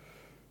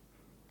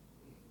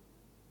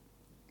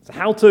 It's a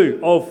how-to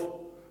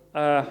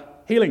of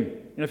healing.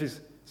 If you've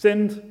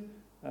sinned,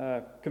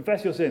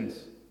 confess your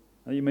sins,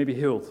 and you may be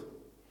healed.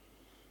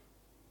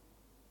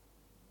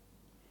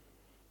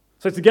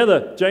 So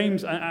together,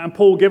 James and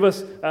Paul give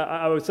us,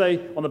 I would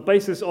say, on the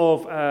basis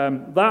of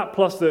that,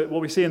 plus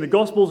what we see in the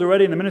Gospels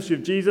already, in the ministry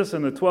of Jesus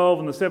and the 12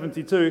 and the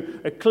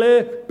 72, a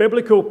clear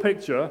biblical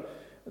picture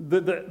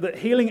that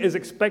healing is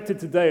expected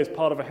today as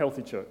part of a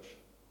healthy church.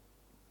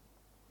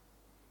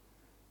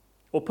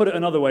 Or put it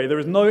another way, there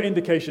is no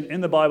indication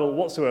in the Bible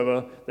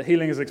whatsoever that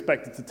healing is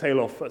expected to tail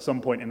off at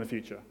some point in the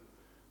future.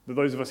 That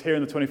those of us here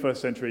in the 21st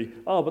century,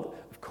 but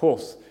of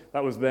course,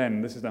 that was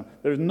then, this is now.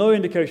 There is no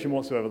indication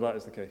whatsoever that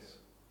is the case.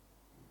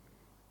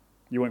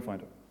 You won't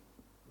find it.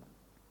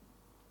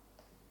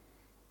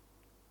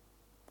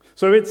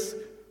 So it's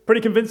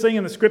pretty convincing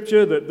in the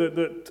scripture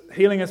that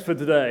healing is for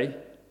today.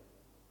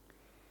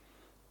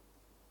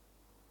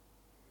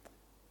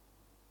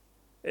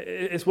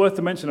 It's worth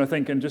to mention, I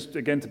think, and just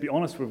again to be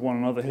honest with one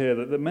another here,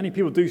 that many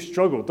people do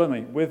struggle, don't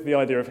they, with the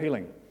idea of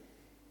healing.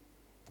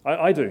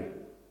 I do.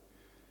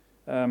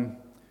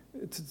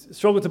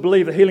 Struggle to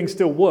believe that healing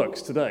still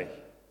works today.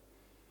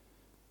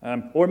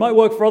 Or it might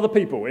work for other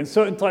people in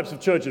certain types of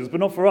churches,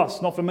 but not for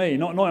us, not for me,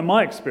 not in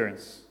my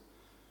experience.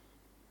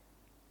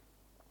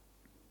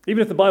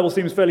 Even if the Bible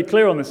seems fairly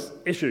clear on this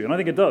issue, and I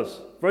think it does,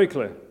 very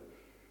clear.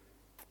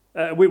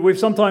 We've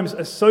sometimes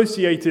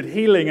associated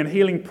healing and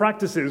healing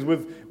practices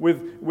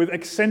with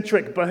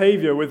eccentric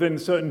behavior within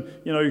certain,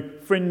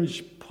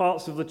 fringe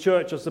parts of the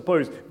church, I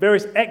suppose.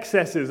 Various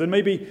excesses, and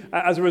maybe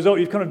as a result,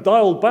 you've kind of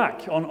dialed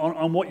back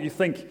on what you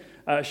think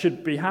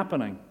should be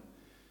happening.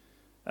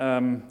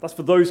 That's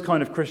for those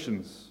kind of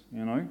Christians,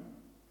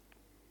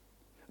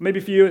 Maybe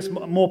for you it's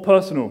more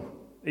personal,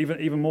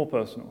 even more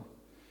personal.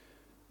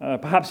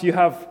 Perhaps you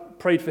have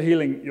prayed for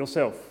healing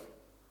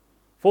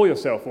for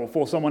yourself or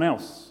for someone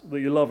else that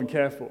you love and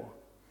care for,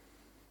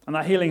 and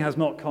that healing has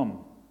not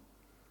come.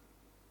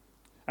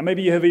 And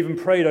maybe you have even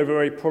prayed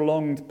over a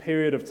prolonged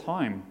period of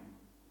time,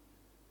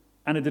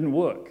 and it didn't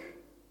work.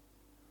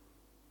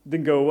 It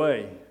didn't go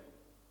away.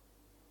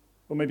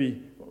 Or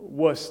maybe,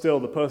 worse still,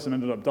 the person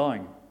ended up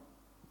dying.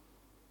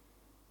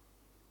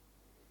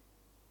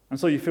 And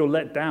so you feel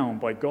let down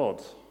by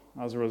God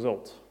as a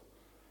result.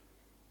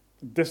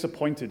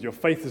 Disappointed. Your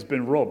faith has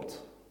been robbed.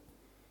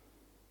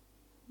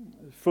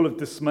 Full of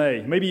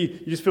dismay. Maybe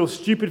you just feel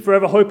stupid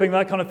forever hoping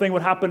that kind of thing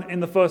would happen in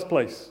the first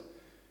place.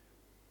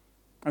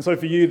 And so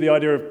for you, the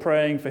idea of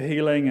praying for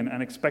healing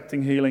and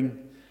expecting healing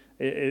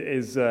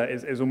is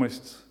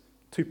almost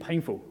too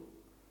painful.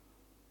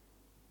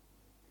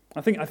 I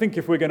think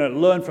if we're going to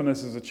learn from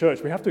this as a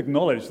church, we have to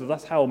acknowledge that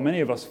that's how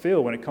many of us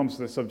feel when it comes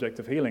to the subject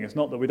of healing. It's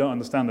not that we don't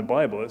understand the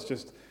Bible, it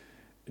just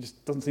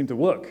doesn't seem to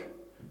work.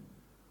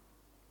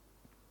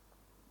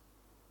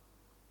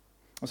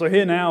 And so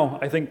here now,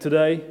 I think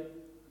today,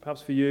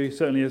 perhaps for you,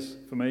 certainly is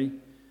for me,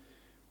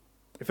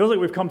 it feels like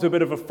we've come to a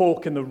bit of a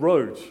fork in the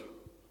road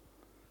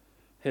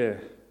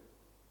here.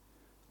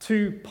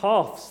 Two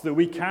paths that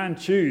we can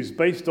choose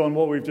based on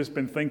what we've just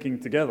been thinking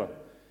together.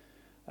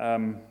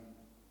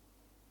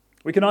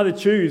 We can either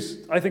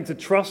choose, I think, to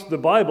trust the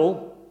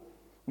Bible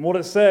and what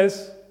it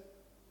says,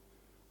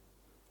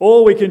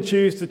 or we can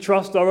choose to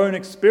trust our own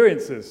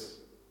experiences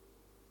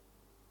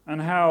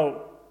and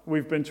how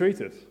we've been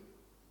treated.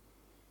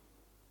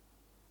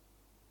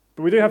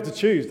 But we do have to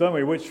choose, don't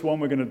we, which one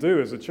we're going to do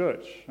as a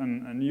church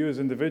and you as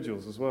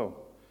individuals as well.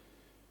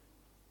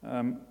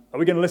 Are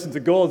we going to listen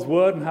to God's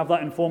word and have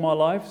that inform our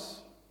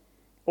lives?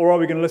 Or are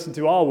we going to listen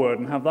to our word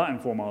and have that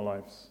inform our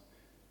lives?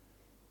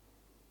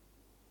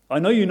 I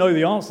know you know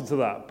the answer to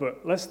that,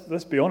 but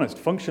let's be honest,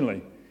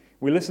 functionally,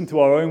 we listen to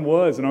our own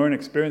words and our own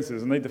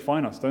experiences, and they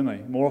define us, don't they?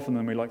 More often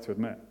than we like to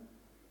admit.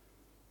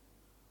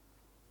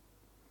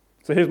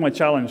 So here's my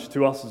challenge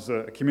to us as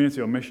a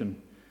community on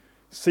mission,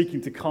 seeking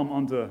to come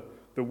under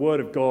the Word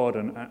of God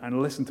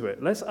and listen to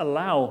it. Let's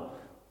allow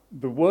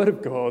the Word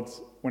of God,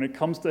 when it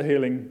comes to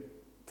healing,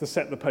 to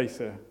set the pace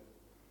here.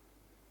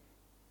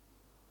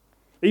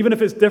 Even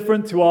if it's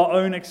different to our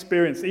own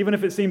experience, even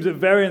if it seems at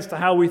variance to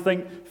how we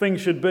think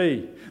things should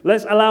be.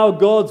 Let's allow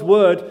God's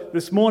word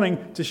this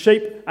morning to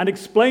shape and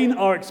explain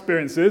our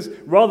experiences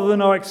rather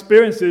than our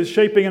experiences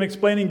shaping and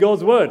explaining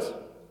God's word.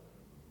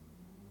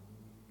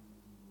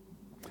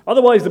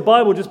 Otherwise, the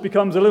Bible just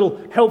becomes a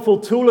little helpful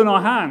tool in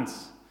our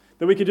hands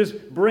that we could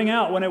just bring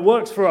out when it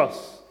works for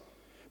us.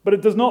 But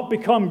it does not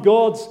become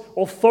God's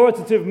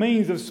authoritative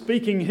means of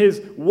speaking His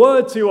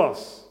word to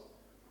us.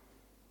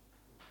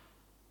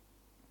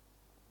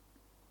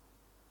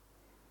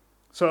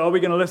 So are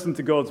we going to listen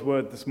to God's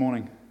word this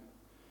morning?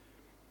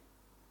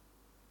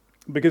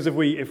 Because if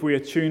we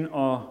attune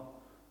our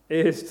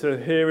ears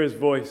to hear His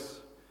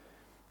voice,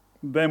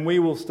 then we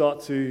will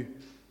start to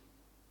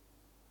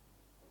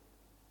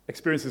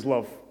experience His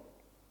love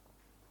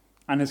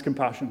and His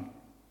compassion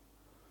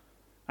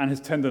and His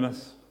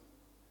tenderness.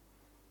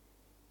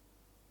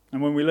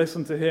 And when we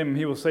listen to Him,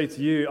 He will say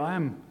to you, I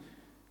am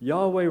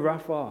Yahweh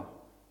Rapha.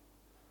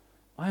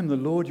 I am the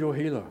Lord your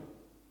healer.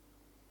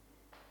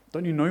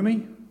 Don't you know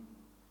me?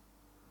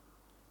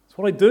 It's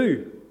what I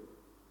do.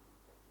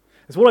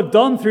 It's what I've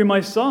done through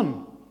my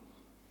Son.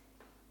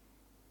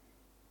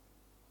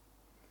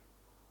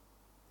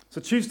 So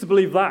choose to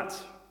believe that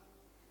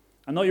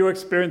and not your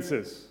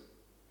experiences,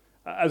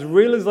 as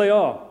real as they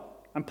are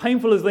and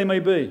painful as they may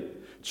be.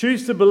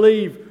 Choose to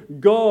believe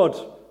God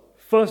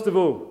first of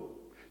all.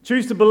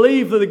 Choose to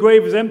believe that the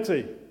grave is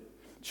empty.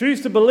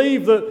 Choose to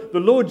believe that the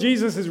Lord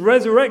Jesus is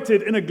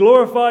resurrected in a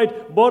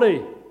glorified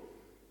body,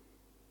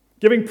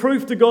 giving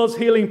proof to God's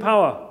healing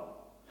power.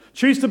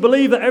 Choose to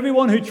believe that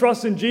everyone who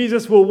trusts in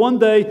Jesus will one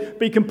day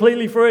be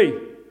completely free,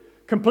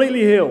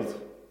 completely healed.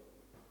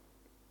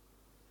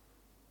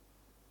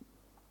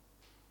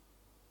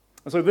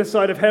 And so this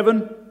side of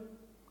heaven,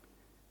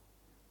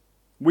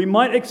 we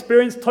might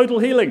experience total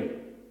healing.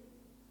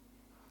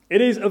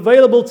 It is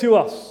available to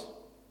us.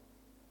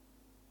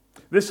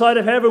 This side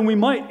of heaven, we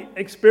might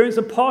experience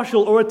a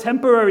partial or a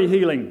temporary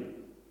healing.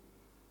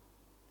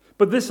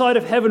 But this side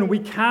of heaven, we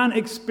can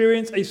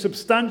experience a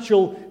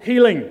substantial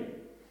healing.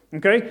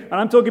 Okay? And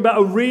I'm talking about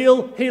a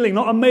real healing,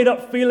 not a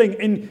made-up feeling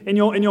in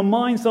your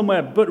mind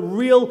somewhere, but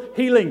real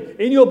healing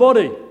in your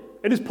body.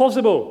 It is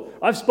possible.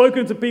 I've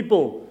spoken to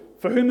people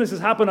for whom this has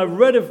happened. I've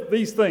read of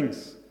these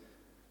things.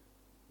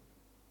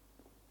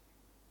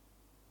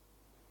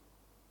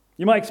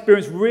 You might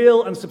experience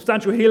real and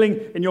substantial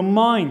healing in your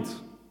mind.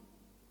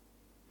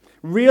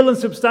 Real and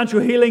substantial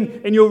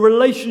healing in your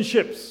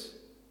relationships.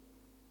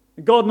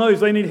 God knows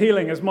they need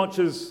healing as much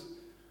as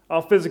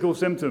our physical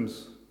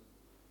symptoms.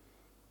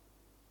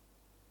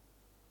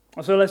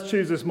 So let's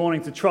choose this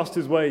morning to trust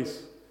his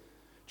ways,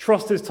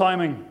 trust his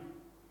timing,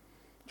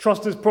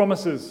 trust his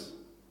promises,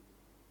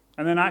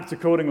 and then act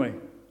accordingly.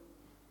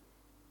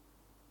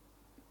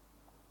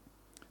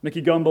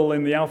 Nicky Gumbel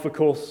in the Alpha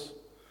course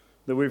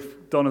that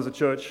we've done as a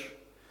church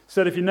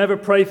said if you never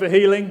pray for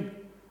healing,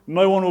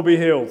 no one will be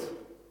healed.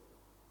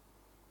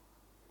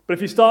 But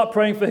if you start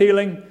praying for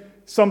healing,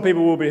 some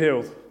people will be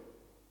healed.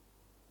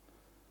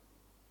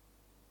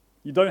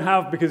 You don't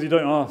have because you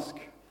don't ask,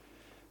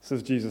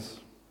 says Jesus.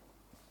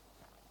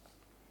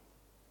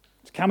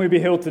 So can we be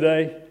healed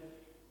today?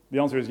 The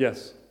answer is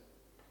yes.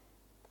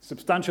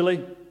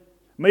 Substantially,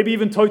 maybe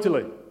even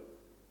totally.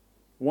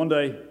 One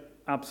day,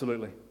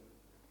 absolutely.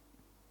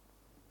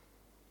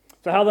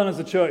 So how then as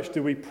a church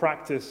do we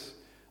practice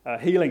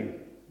healing?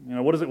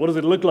 What does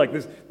it look like?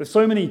 There's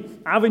so many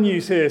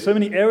avenues here, so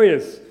many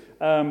areas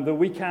that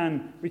we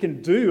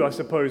can do, I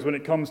suppose, when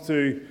it comes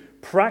to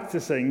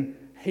practicing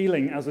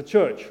healing as a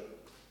church.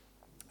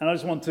 And I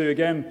just want to,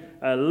 again,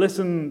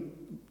 listen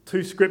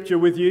to Scripture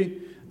with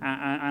you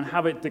and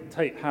have it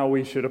dictate how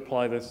we should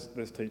apply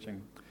this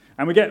teaching.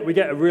 And we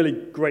get a really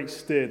great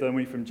steer, don't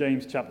we, from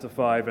James chapter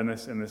 5 in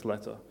this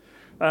letter.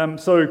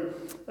 So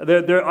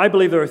I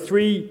believe there are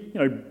three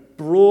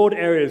broad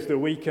areas that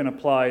we can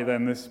apply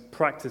then this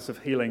practice of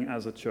healing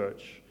as a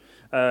church.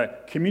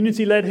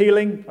 Community-led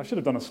healing. I should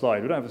have done a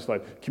slide. We don't have a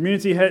slide.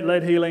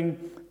 Community-led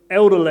healing,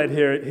 elder-led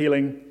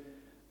healing,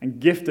 and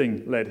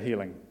gifting-led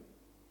healing.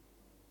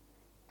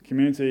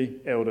 Community,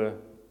 elder,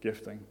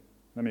 gifting.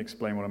 Let me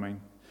explain what I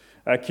mean.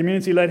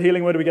 Community-led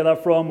healing, where do we get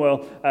that from?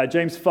 Well,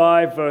 James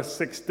 5, verse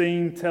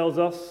 16 tells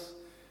us,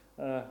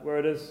 where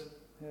it is.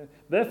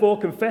 Therefore,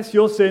 confess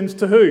your sins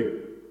to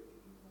who?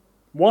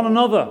 One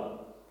another.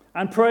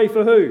 And pray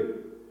for who?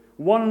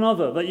 One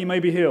another, that you may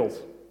be healed.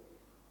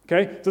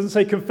 Okay? It doesn't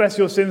say confess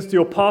your sins to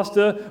your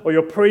pastor or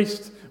your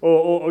priest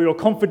or your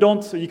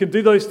confidant. You can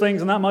do those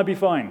things and that might be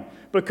fine.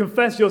 But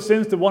confess your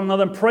sins to one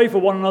another and pray for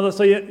one another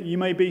so you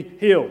may be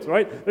healed.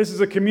 Right? This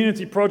is a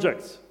community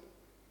project.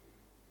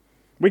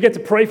 We get to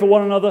pray for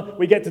one another.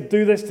 We get to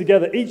do this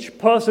together. Each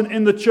person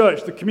in the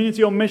church, the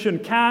community on mission,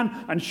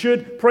 can and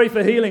should pray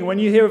for healing when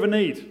you hear of a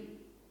need.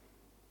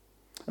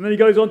 And then he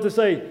goes on to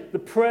say, the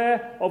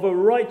prayer of a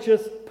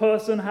righteous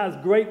person has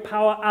great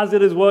power as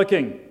it is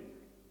working.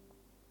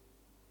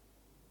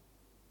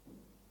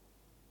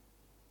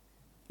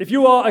 If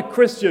you are a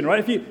Christian,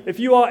 right? If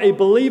you are a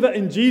believer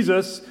in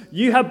Jesus,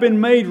 you have been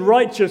made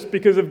righteous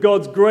because of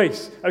God's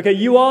grace. Okay,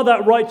 you are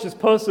that righteous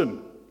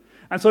person.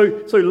 And so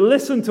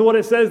listen to what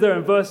it says there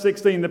in verse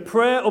 16. The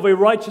prayer of a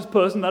righteous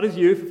person, that is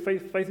you, for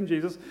faith in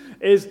Jesus,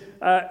 is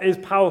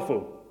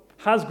powerful,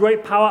 has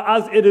great power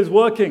as it is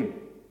working.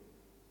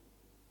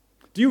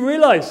 Do you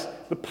realize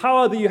the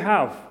power that you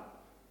have?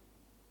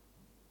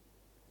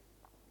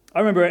 I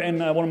remember in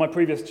one of my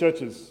previous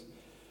churches,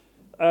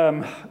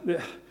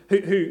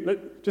 who,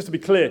 just to be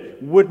clear,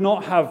 would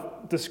not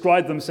have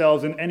described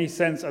themselves in any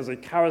sense as a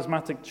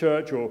charismatic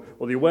church or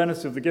the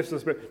awareness of the gifts of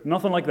the Spirit,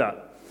 nothing like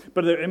that.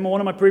 But in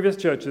one of my previous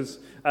churches,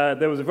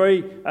 there was a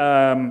very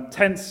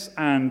tense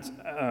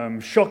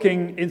and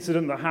shocking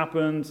incident that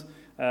happened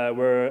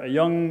where a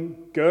young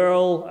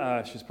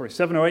girl, she's probably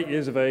 7 or 8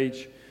 years of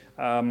age,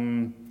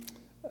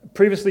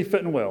 previously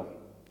fit and well,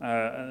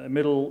 a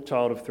middle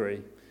child of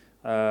 3,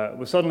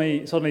 was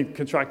suddenly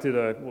contracted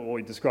what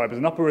we describe as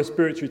an upper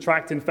respiratory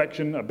tract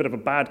infection, a bit of a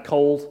bad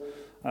cold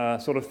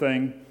sort of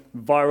thing,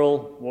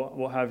 viral,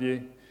 what have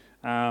you.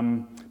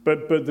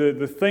 But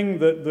the thing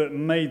that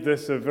made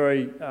this a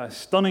very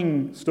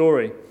stunning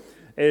story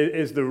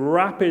is the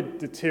rapid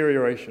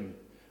deterioration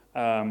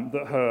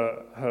that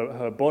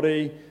her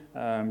body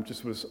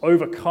just was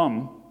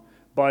overcome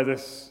by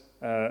this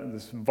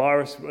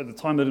virus. At the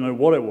time, they didn't know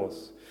what it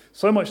was.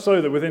 So much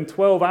so that within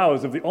 12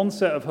 hours of the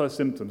onset of her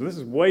symptoms, and this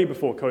is way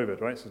before COVID,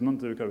 right? So it's nothing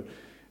to do with COVID.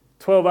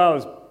 12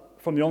 hours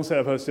from the onset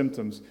of her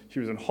symptoms, she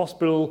was in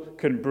hospital,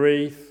 couldn't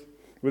breathe.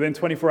 Within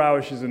 24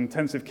 hours, she's in an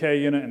intensive care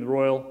unit in the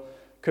Royal,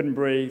 couldn't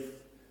breathe,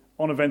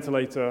 on a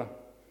ventilator,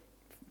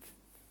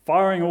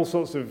 firing all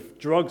sorts of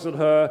drugs at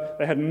her.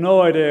 They had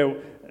no idea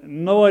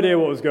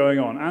what was going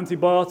on.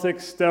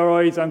 Antibiotics,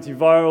 steroids,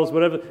 antivirals,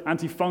 whatever,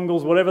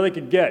 antifungals, whatever they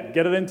could get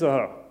it into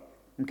her.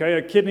 Okay,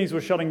 her kidneys were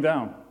shutting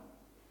down.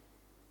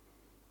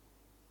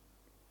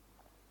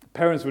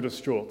 Parents were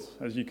distraught,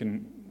 as you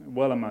can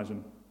well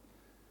imagine.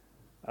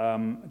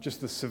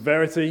 Just the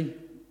severity,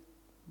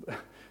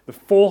 the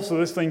force of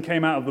this thing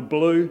came out of the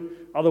blue,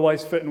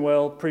 otherwise fit and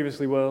well,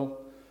 previously well.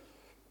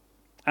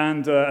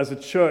 And as a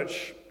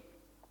church,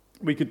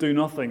 we could do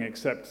nothing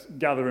except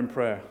gather in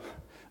prayer.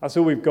 That's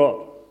all we've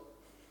got,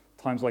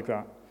 times like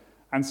that.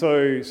 And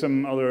so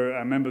some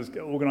other members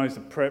organized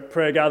a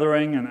prayer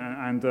gathering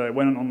and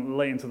went on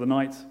late into the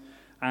night.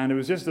 And it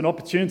was just an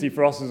opportunity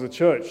for us as a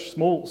church,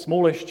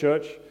 smallish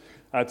church,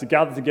 to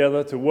gather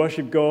together, to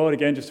worship God,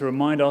 again, just to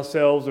remind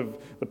ourselves of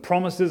the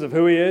promises of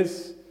who He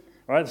is,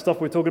 right? The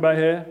stuff we're talking about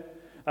here.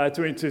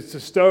 to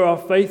stir our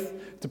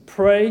faith, to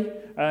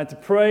pray and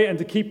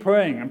to keep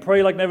praying and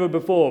pray like never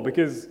before,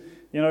 because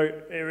it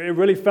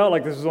really felt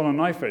like this was on a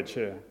knife edge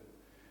here.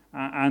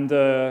 And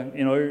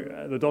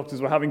the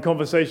doctors were having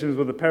conversations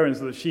with the parents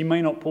that she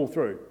may not pull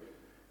through.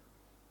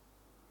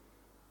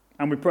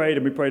 And we prayed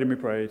and we prayed and we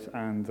prayed,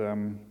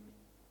 and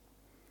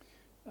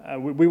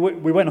we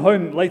went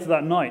home late into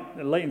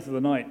the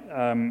night,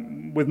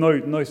 with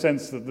no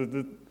sense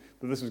that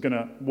this was going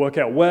to work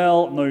out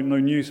well. No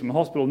news from the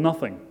hospital,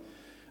 nothing.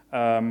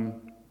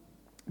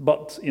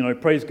 But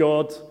praise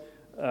God,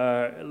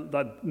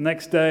 that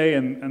next day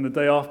and the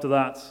day after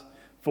that,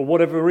 for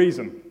whatever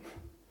reason,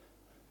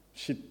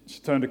 she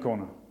turned a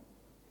corner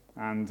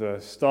and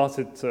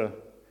started to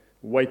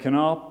waken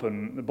up,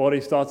 and the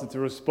body started to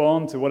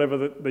respond to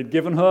whatever they'd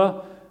given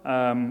her,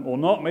 or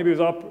not. Maybe it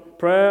was our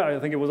prayer. I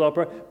think it was our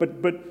prayer.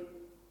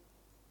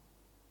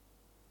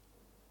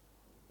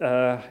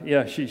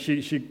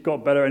 She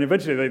got better, and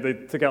eventually they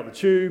took out the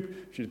tube.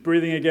 She was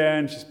breathing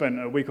again. She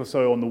spent a week or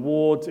so on the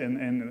ward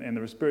in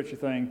the respiratory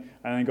thing,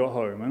 and then got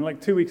home. And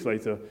like 2 weeks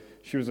later,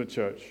 she was at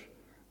church.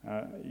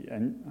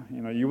 And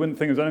you wouldn't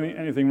think there was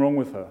anything wrong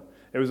with her.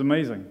 It was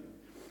amazing.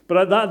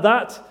 But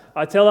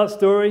I tell that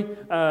story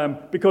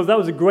because that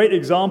was a great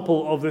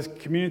example of this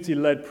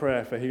community-led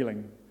prayer for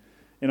healing.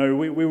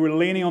 We were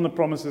leaning on the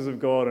promises of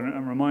God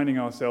and reminding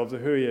ourselves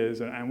of who He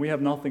is, and we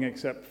have nothing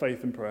except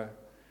faith and prayer.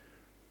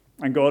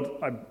 And God,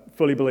 I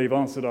fully believe,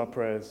 answered our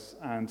prayers.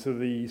 And to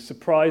the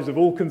surprise of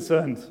all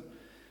concerned,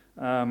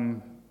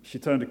 she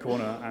turned a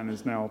corner and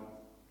is now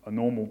a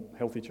normal,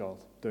 healthy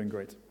child, doing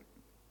great.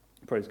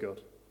 Praise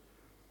God.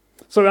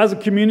 So as a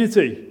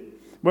community,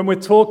 when we're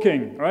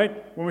talking, right,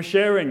 when we're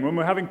sharing, when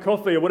we're having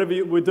coffee or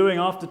whatever we're doing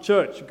after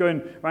church,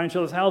 going around each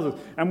other's houses,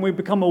 and we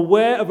become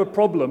aware of a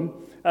problem,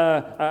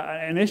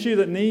 an issue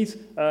that needs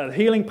the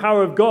healing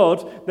power of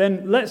God,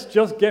 then let's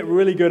just get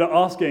really good at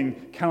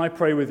asking, can I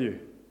pray with you?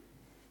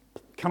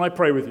 Can I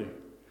pray with you?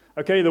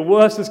 Okay, the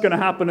worst that's going to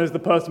happen is the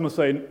person will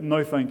say,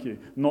 no, thank you,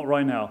 not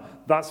right now.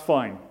 That's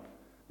fine.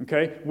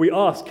 Okay, we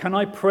ask, can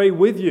I pray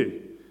with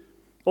you?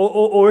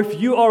 Or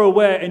if you are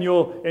aware in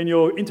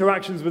your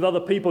interactions with other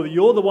people that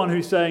you're the one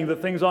who's saying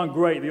that things aren't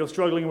great, that you're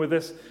struggling with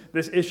this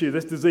issue,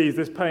 this disease,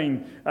 this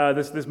pain,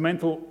 this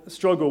mental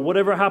struggle,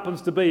 whatever it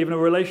happens to be, even a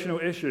relational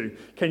issue,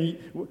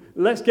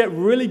 let's get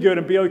really good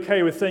and be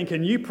okay with saying,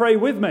 can you pray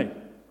with me?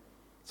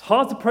 It's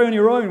hard to pray on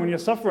your own when you're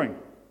suffering.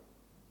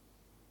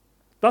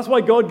 That's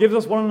why God gives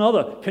us one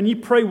another. Can you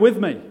pray with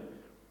me?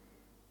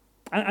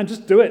 And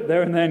just do it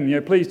there and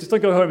then. Please, just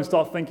don't go home and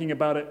start thinking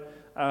about it.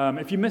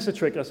 If you miss a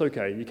trick, that's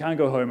okay. You can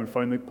go home and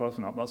phone the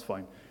person up. That's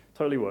fine.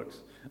 Totally works.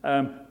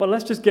 But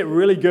let's just get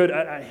really good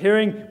at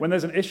hearing when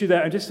there's an issue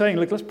there and just saying,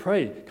 look, let's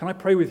pray. Can I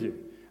pray with you?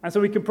 And so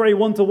we can pray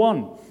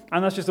one-to-one.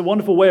 And that's just a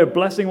wonderful way of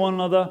blessing one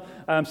another.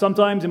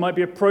 Sometimes it might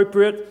be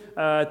appropriate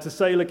to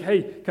say, look,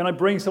 hey, can I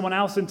bring someone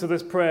else into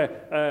this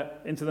prayer,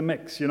 into the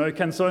mix?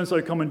 Can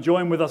so-and-so come and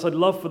join with us? I'd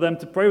love for them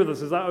to pray with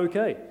us. Is that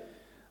okay?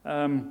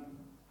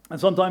 And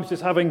sometimes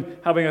just having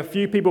a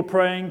few people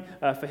praying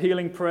for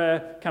healing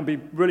prayer can be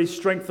really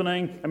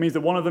strengthening. It means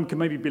that one of them can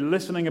maybe be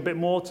listening a bit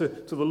more to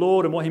the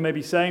Lord and what He may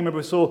be saying. Remember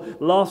we saw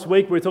last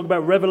week, we were talking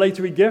about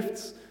revelatory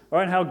gifts,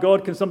 right? How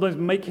God can sometimes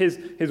make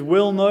His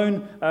will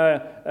known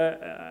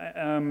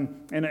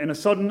in a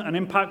sudden and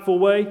impactful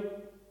way.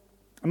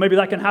 And maybe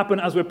that can happen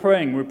as we're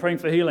praying. We're praying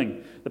for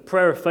healing. The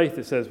prayer of faith,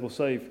 it says, will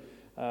save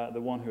the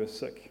one who is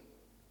sick.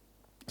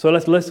 So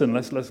let's listen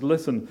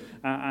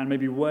and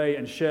maybe weigh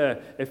and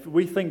share. If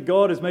we think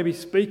God is maybe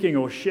speaking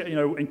or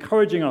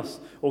encouraging us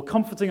or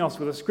comforting us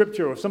with a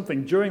scripture or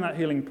something during that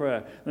healing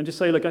prayer, then just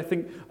say, look, I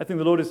think the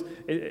Lord is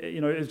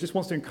just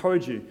wants to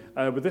encourage you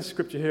with this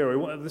scripture here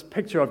or this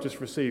picture I've just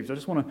received. I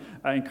just want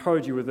to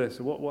encourage you with this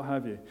or what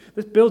have you.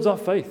 This builds our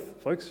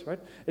faith, folks, right?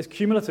 It's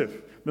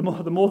cumulative. The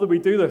more that we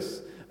do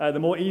this, the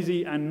more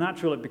easy and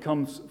natural it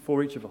becomes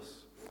for each of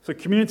us. So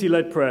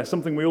community-led prayer,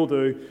 something we all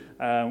do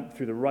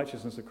through the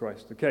righteousness of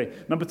Christ. Okay,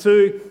 number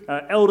 2,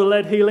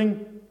 elder-led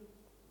healing.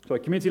 Sorry,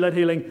 community-led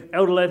healing,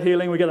 elder-led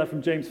healing. We get that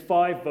from James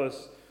 5,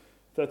 verse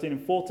 13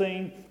 and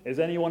 14. Is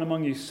anyone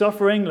among you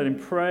suffering? Let him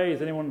pray.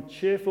 Is anyone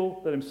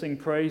cheerful? Let him sing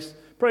praise.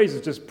 Praise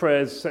is just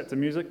prayers set to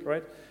music,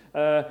 right?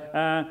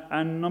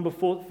 And number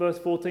 4, verse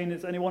 14,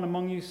 is anyone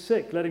among you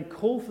sick? Let him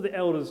call for the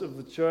elders of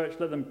the church.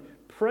 Let them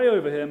pray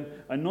over him,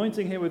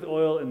 anointing him with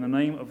oil in the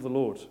name of the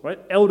Lord. Right?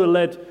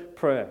 Elder-led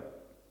prayer.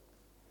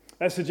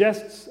 It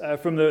suggests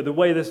from the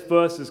way this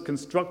verse is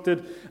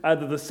constructed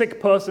that the sick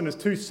person is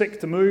too sick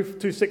to move,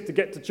 too sick to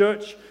get to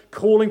church,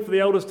 calling for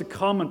the elders to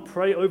come and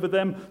pray over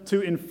them,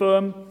 too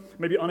infirm,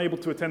 maybe unable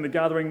to attend the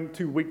gathering,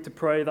 too weak to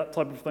pray, that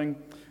type of thing.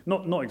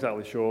 Not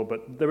exactly sure,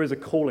 but there is a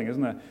calling,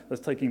 isn't there, that's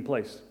taking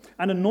place.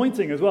 And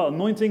anointing as well,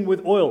 anointing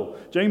with oil.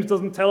 James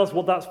doesn't tell us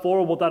what that's for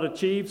or what that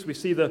achieves. We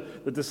see the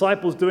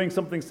disciples doing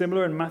something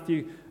similar in Mark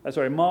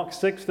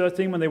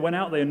 6:13. When they went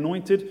out, they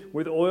anointed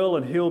with oil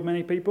and healed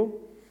many people.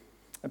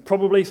 And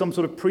probably some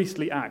sort of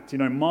priestly act,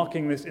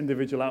 marking this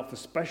individual out for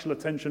special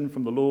attention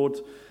from the Lord.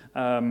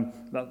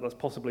 That's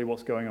possibly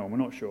what's going on. We're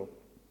not sure.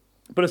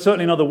 But it's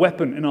certainly another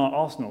weapon in our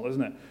arsenal,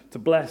 isn't it? To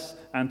bless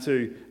and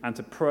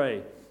to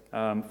pray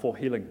for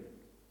healing.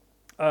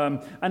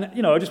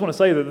 I just want to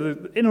say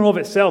that in and of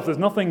itself, there's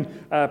nothing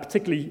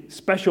particularly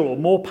special or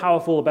more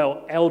powerful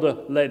about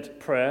elder-led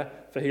prayer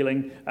for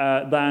healing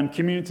than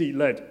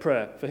community-led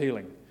prayer for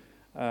healing.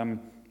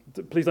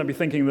 Please don't be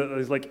thinking that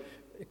there's like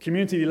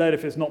community-led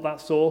if it's not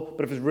that sore,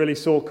 but if it's really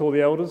sore, call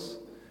the elders.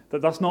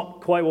 That's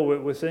not quite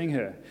what we're seeing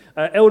here.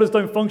 Elders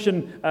don't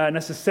function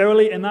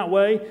necessarily in that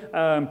way,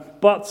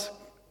 but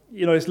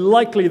it's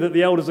likely that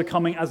the elders are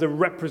coming as a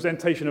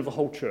representation of the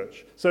whole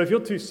church. So if you're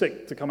too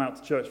sick to come out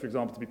to church, for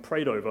example, to be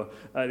prayed over,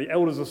 the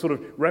elders are sort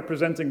of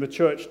representing the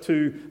church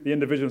to the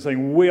individual,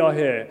 saying, we are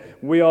here,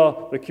 we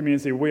are the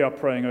community, we are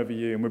praying over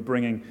you, and we're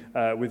bringing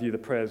with you the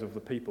prayers of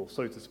the people,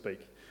 so to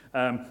speak.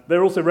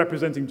 They're also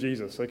representing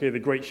Jesus, okay, the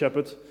great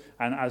shepherd,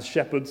 and as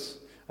shepherds,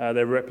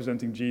 they're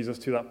representing Jesus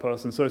to that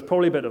person. So it's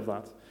probably a bit of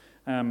that.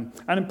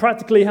 And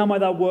practically, how might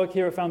that work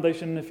here at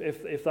Foundation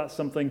if that's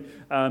something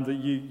that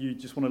you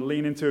just want to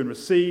lean into and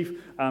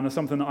receive? That's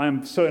something that I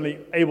am certainly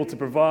able to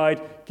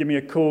provide. Give me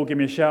a call, give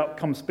me a shout,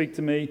 come speak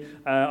to me.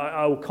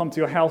 I will come to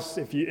your house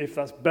if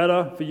that's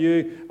better for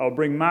you. I'll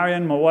bring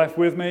Marion, my wife,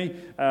 with me,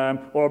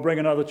 or I'll bring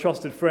another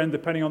trusted friend,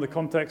 depending on the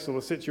context or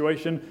the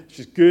situation. It's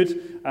just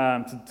good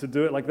to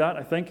do it like that,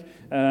 I think.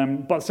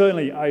 But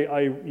certainly, I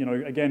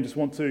again,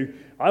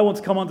 I want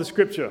to come under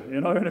Scripture,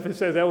 and if it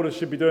says elders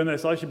should be doing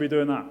this, I should be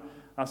doing that.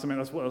 That's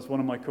one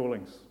of my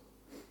callings.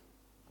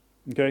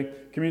 Okay,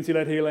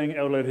 community-led healing,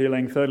 elder-led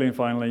healing, thirdly and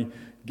finally,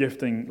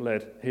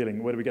 gifting-led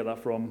healing. Where do we get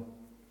that from?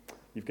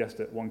 You've guessed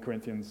it, 1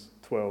 Corinthians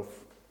 12.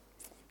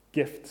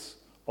 Gifts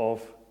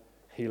of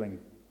healing.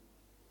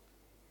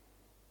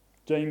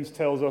 James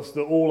tells us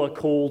that all are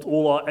called,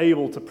 all are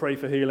able to pray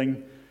for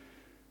healing,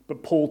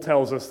 but Paul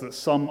tells us that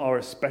some are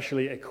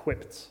especially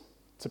equipped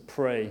to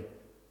pray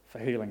for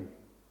healing.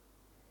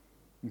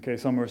 Okay,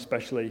 some are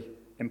especially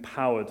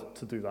empowered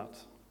to do that.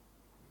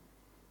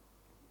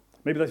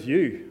 Maybe that's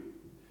you.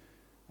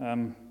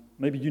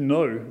 Maybe you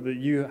know that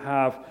you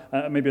have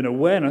maybe an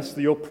awareness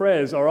that your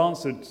prayers are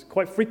answered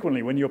quite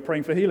frequently when you're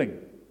praying for healing.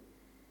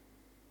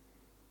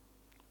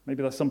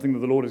 Maybe that's something that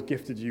the Lord has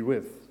gifted you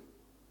with.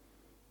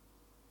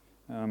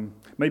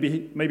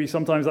 Maybe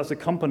sometimes that's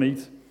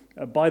accompanied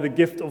by the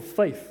gift of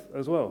faith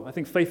as well. I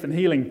think faith and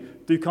healing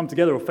do come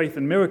together, or faith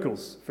and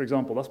miracles, for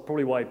example. That's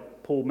probably why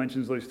Paul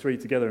mentions those three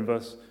together in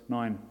verse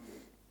 9.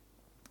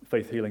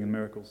 Faith, healing, and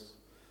miracles.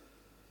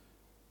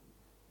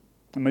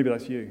 And maybe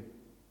that's you.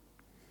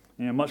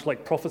 Much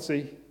like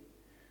prophecy,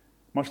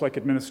 much like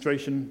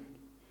administration,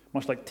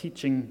 much like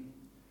teaching,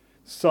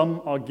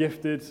 some are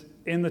gifted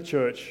in the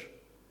church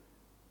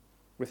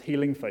with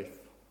healing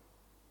faith,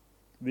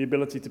 the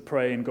ability to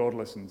pray and God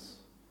listens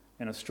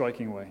in a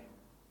striking way.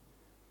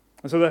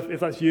 And so if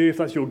that's you, if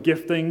that's your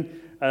gifting,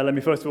 let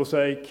me first of all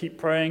say, keep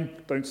praying,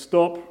 don't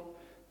stop,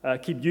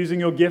 keep using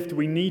your gift,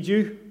 we need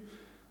you.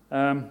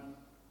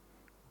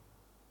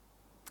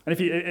 And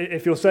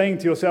if you're saying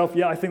to yourself,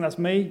 yeah, I think that's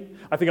me,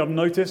 I think I've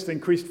noticed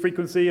increased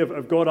frequency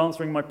of God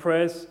answering my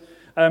prayers,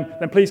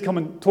 then please come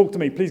and talk to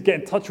me. Please get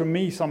in touch with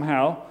me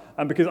somehow,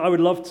 because I would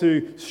love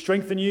to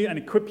strengthen you and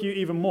equip you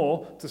even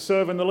more to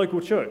serve in the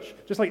local church.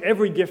 Just like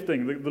every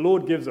gifting that the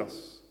Lord gives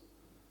us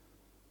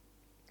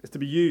is to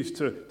be used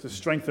to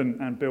strengthen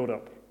and build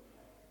up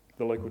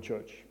the local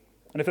church.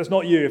 And if it's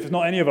not you, if it's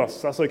not any of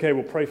us, that's okay,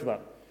 we'll pray for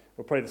that.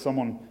 We'll pray that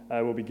someone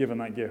will be given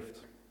that gift.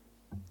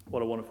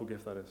 What a wonderful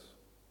gift that is.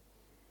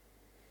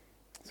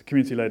 It's a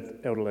community-led,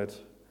 elder-led,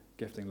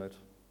 gifting-led.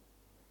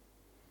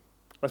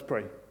 Let's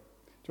pray. Do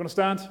you want to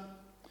stand?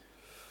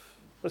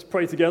 Let's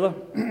pray together.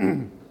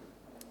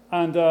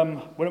 And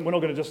we're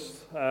not going to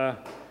just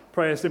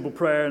pray a simple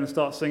prayer and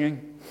start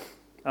singing.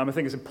 I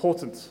think it's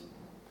important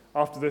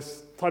after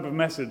this type of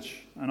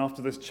message and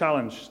after this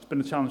challenge. It's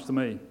been a challenge to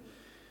me.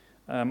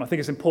 I think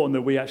it's important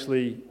that we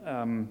actually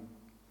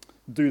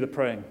do the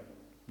praying,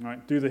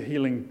 right? Do the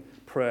healing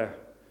prayer.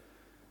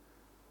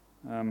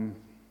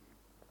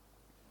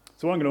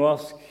 So what I'm going to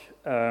ask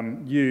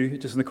you,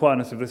 just in the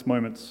quietness of this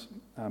moment,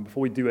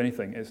 before we do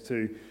anything, is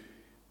to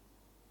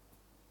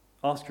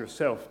ask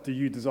yourself, do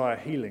you desire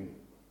healing?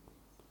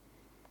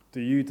 Do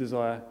you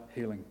desire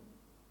healing?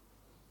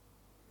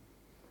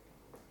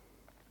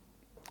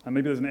 And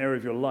maybe there's an area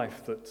of your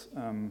life that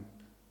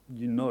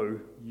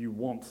you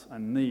want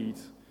and need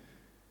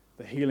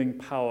the healing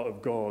power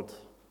of God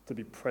to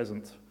be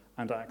present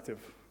and active.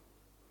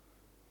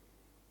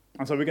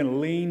 And so we're going to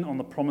lean on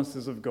the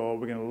promises of God,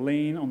 we're going to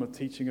lean on the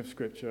teaching of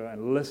Scripture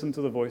and listen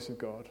to the voice of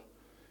God.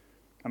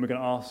 And we're going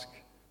to ask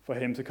for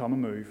Him to come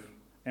and move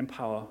in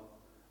power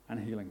and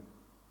healing.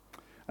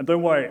 And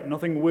don't worry,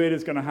 nothing weird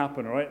is going to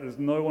happen, all right? There's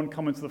no one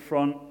coming to the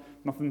front,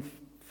 nothing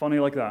funny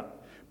like that.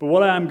 But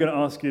what I am going to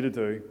ask you to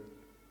do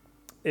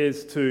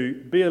is to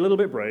be a little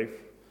bit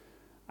brave.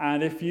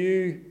 And if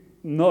you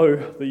know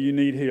that you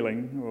need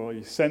healing, or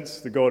you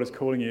sense that God is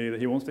calling you, that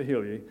He wants to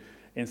heal you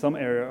in some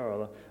area or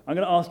other, I'm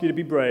going to ask you to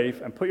be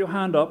brave and put your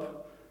hand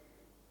up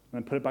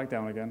and then put it back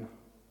down again.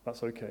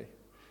 That's okay.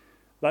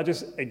 That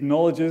just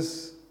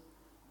acknowledges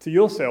to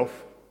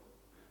yourself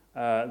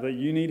that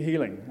you need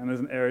healing, and there's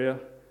an area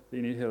that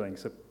you need healing.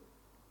 So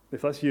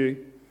if that's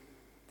you,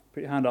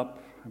 put your hand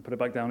up and put it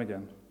back down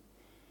again.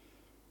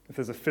 If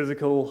there's a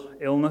physical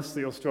illness that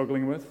you're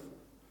struggling with,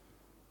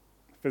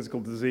 physical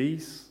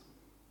disease,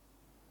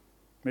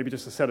 maybe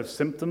just a set of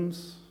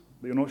symptoms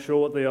that you're not sure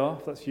what they are,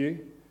 if that's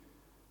you,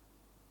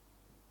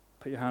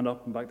 put your hand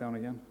up and back down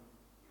again.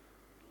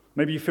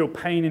 Maybe you feel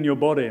pain in your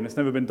body and it's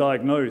never been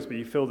diagnosed, but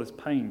you feel this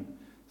pain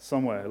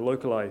somewhere,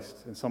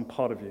 localized in some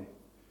part of you.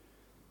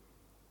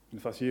 And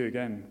if that's you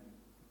again,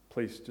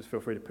 please just feel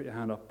free to put your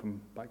hand up and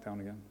back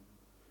down again.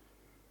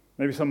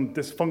 Maybe some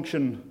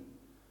dysfunction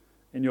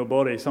in your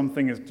body,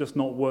 something is just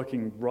not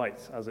working right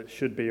as it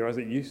should be or as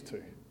it used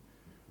to.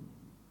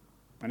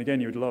 And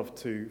again, you would love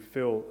to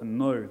feel and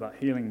know that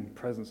healing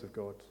presence of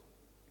God.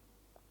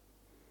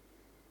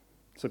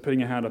 So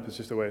putting your hand up is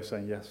just a way of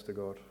saying yes to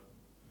God.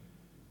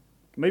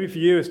 Maybe for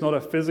you, it's not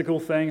a physical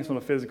thing, it's not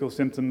a physical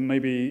symptom.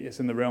 Maybe it's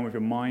in the realm of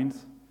your mind,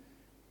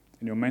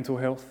 in your mental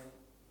health.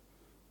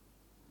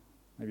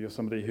 Maybe you're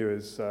somebody who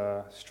is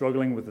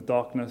struggling with the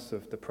darkness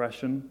of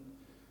depression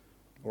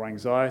or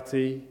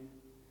anxiety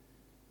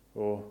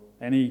or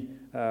any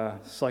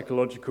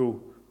psychological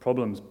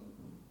problems,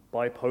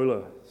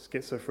 bipolar,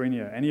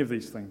 schizophrenia, any of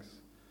these things.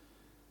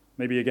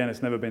 Maybe, again,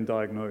 it's never been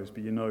diagnosed,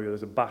 but you know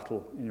there's a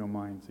battle in your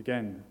mind.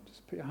 Again,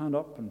 just put your hand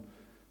up and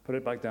put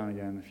it back down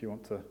again if you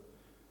want to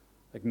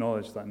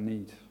acknowledge that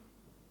need.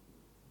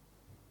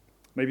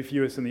 Maybe for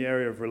you, it's in the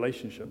area of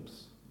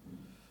relationships.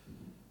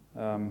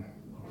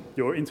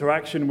 Your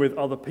interaction with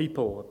other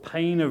people, a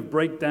pain of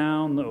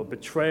breakdown or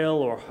betrayal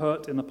or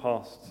hurt in the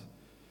past.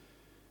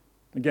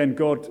 Again,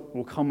 God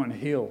will come and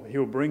heal. He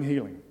will bring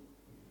healing.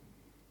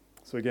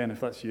 So again, if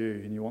that's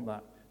you and you want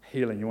that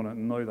healing, you want to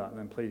know that,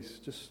 then please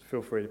just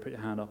feel free to put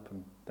your hand up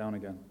and down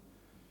again.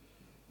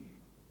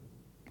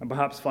 And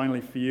perhaps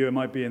finally for you, it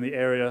might be in the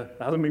area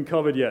that hasn't been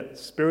covered yet,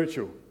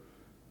 spiritual.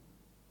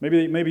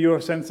 Maybe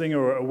you're sensing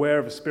or aware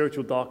of a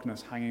spiritual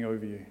darkness hanging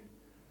over you.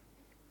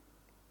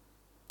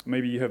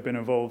 Maybe you have been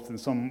involved in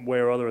some way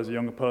or other as a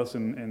younger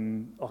person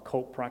in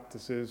occult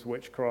practices,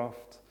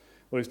 witchcraft,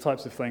 those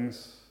types of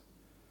things,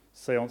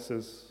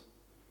 seances.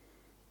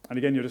 And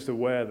again, you're just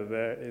aware that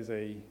there is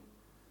a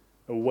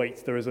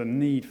weight, there is a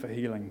need for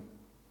healing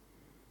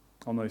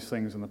on those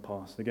things in the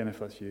past. Again, if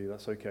that's you,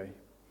 that's okay.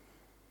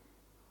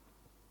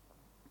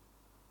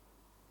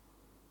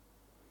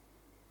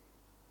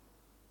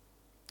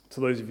 To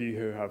those of you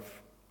who have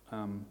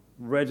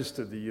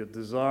registered that you're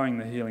desiring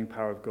the healing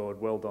power of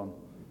God, well done.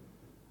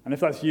 And if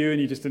that's you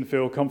and you just didn't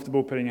feel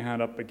comfortable putting your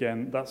hand up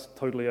again, that's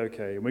totally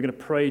okay. And we're going to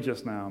pray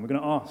just now. And we're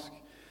going to ask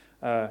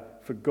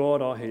for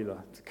God, our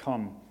healer, to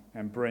come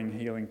and bring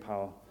healing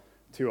power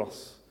to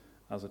us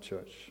as a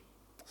church.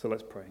 So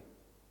let's pray.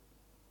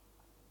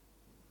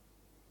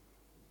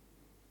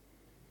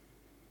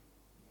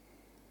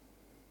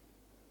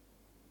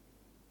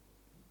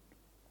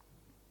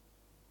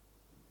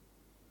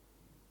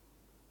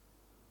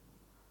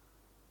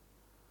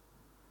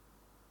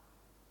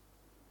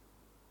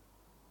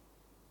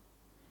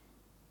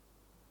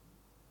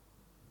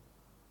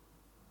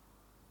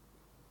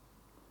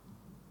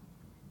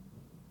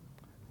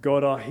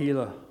 God, our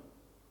healer,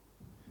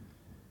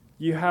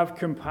 you have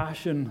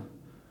compassion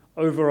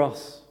over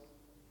us.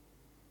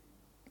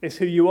 It's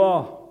who you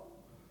are.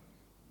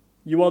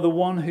 You are the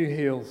one who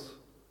heals.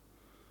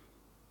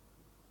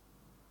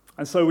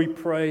 And so we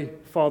pray,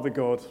 Father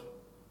God,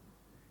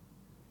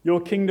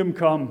 your kingdom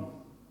come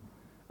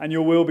and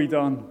your will be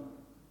done.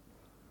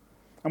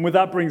 And with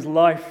that brings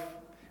life,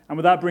 and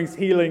with that brings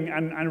healing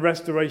and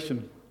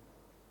restoration.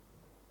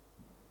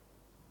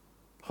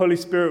 Holy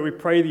Spirit, we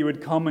pray that you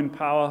would come in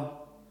power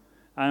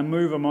and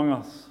move among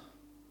us.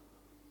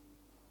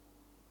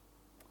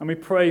 And we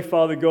pray,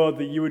 Father God,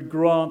 that you would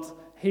grant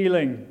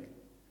healing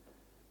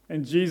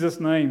in Jesus'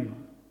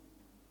 name.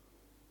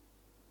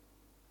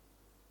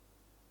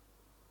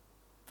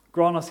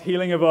 Grant us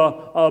healing of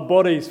our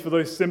bodies for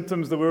those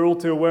symptoms that we're all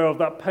too aware of,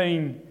 that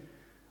pain,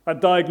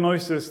 that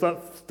diagnosis,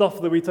 that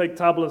stuff that we take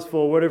tablets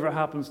for, whatever it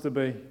happens to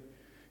be.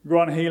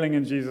 Grant healing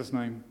in Jesus'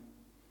 name.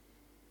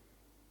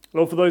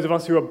 Lord, for those of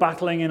us who are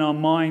battling in our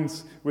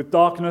minds with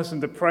darkness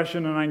and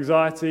depression and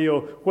anxiety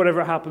or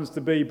whatever it happens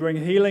to be, bring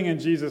healing in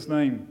Jesus'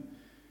 name.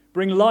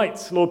 Bring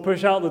light, Lord,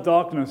 push out the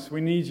darkness. We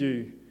need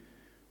you.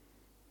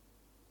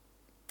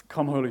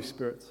 Come, Holy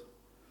Spirit.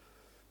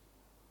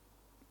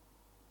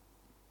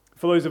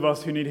 For those of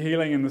us who need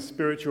healing in the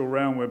spiritual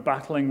realm, we're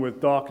battling with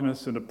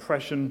darkness and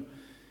oppression.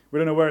 We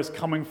don't know where it's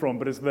coming from,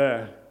 but it's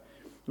there.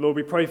 Lord,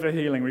 we pray for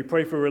healing. We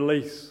pray for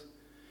release.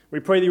 We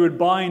pray that you would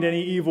bind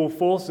any evil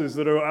forces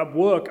that are at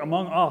work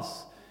among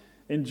us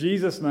in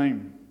Jesus'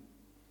 name.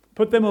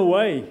 Put them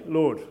away,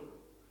 Lord.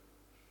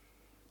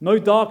 No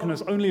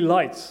darkness, only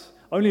light.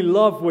 Only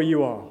love where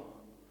you are.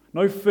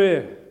 No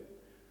fear.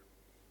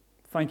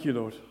 Thank you,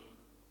 Lord.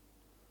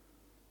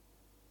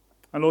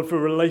 And Lord, for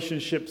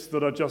relationships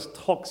that are just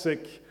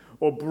toxic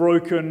or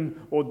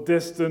broken or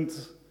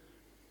distant,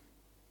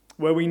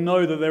 where we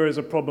know that there is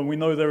a problem, we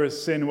know there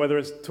is sin, whether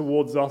it's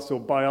towards us or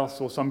by us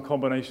or some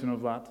combination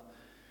of that.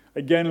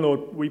 Again,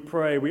 Lord, we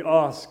pray, we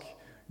ask,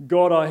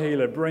 God our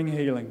healer, bring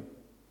healing.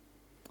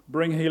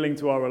 Bring healing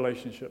to our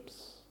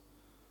relationships.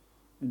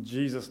 In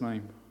Jesus'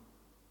 name.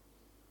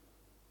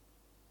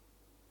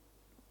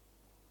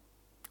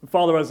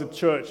 Father, as a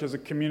church, as a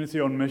community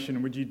on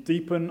mission, would you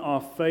deepen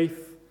our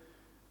faith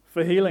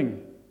for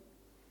healing?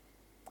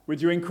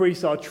 Would you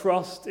increase our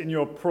trust in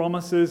your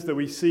promises that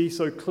we see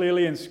so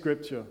clearly in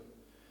Scripture?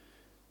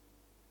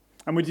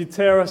 And would you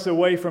tear us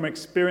away from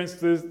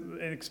experiences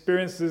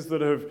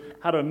that have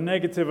had a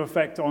negative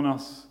effect on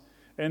us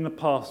in the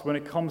past when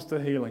it comes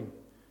to healing?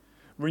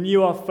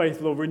 Renew our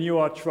faith, Lord, renew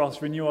our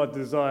trust, renew our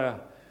desire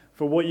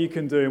for what you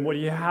can do and what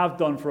you have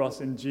done for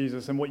us in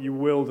Jesus and what you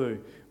will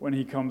do when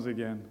he comes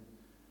again.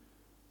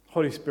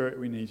 Holy Spirit,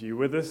 we need you.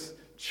 With this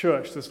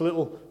church, this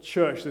little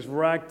church, this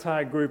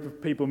ragtag group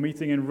of people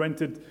meeting in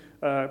rented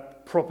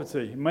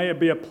property, may it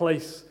be a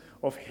place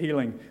of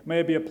healing. May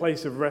it be a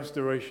place of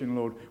restoration,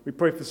 Lord. We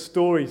pray for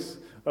stories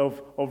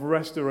of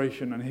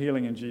restoration and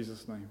healing in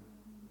Jesus' name.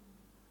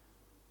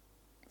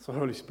 So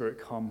Holy Spirit,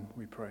 come,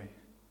 we pray.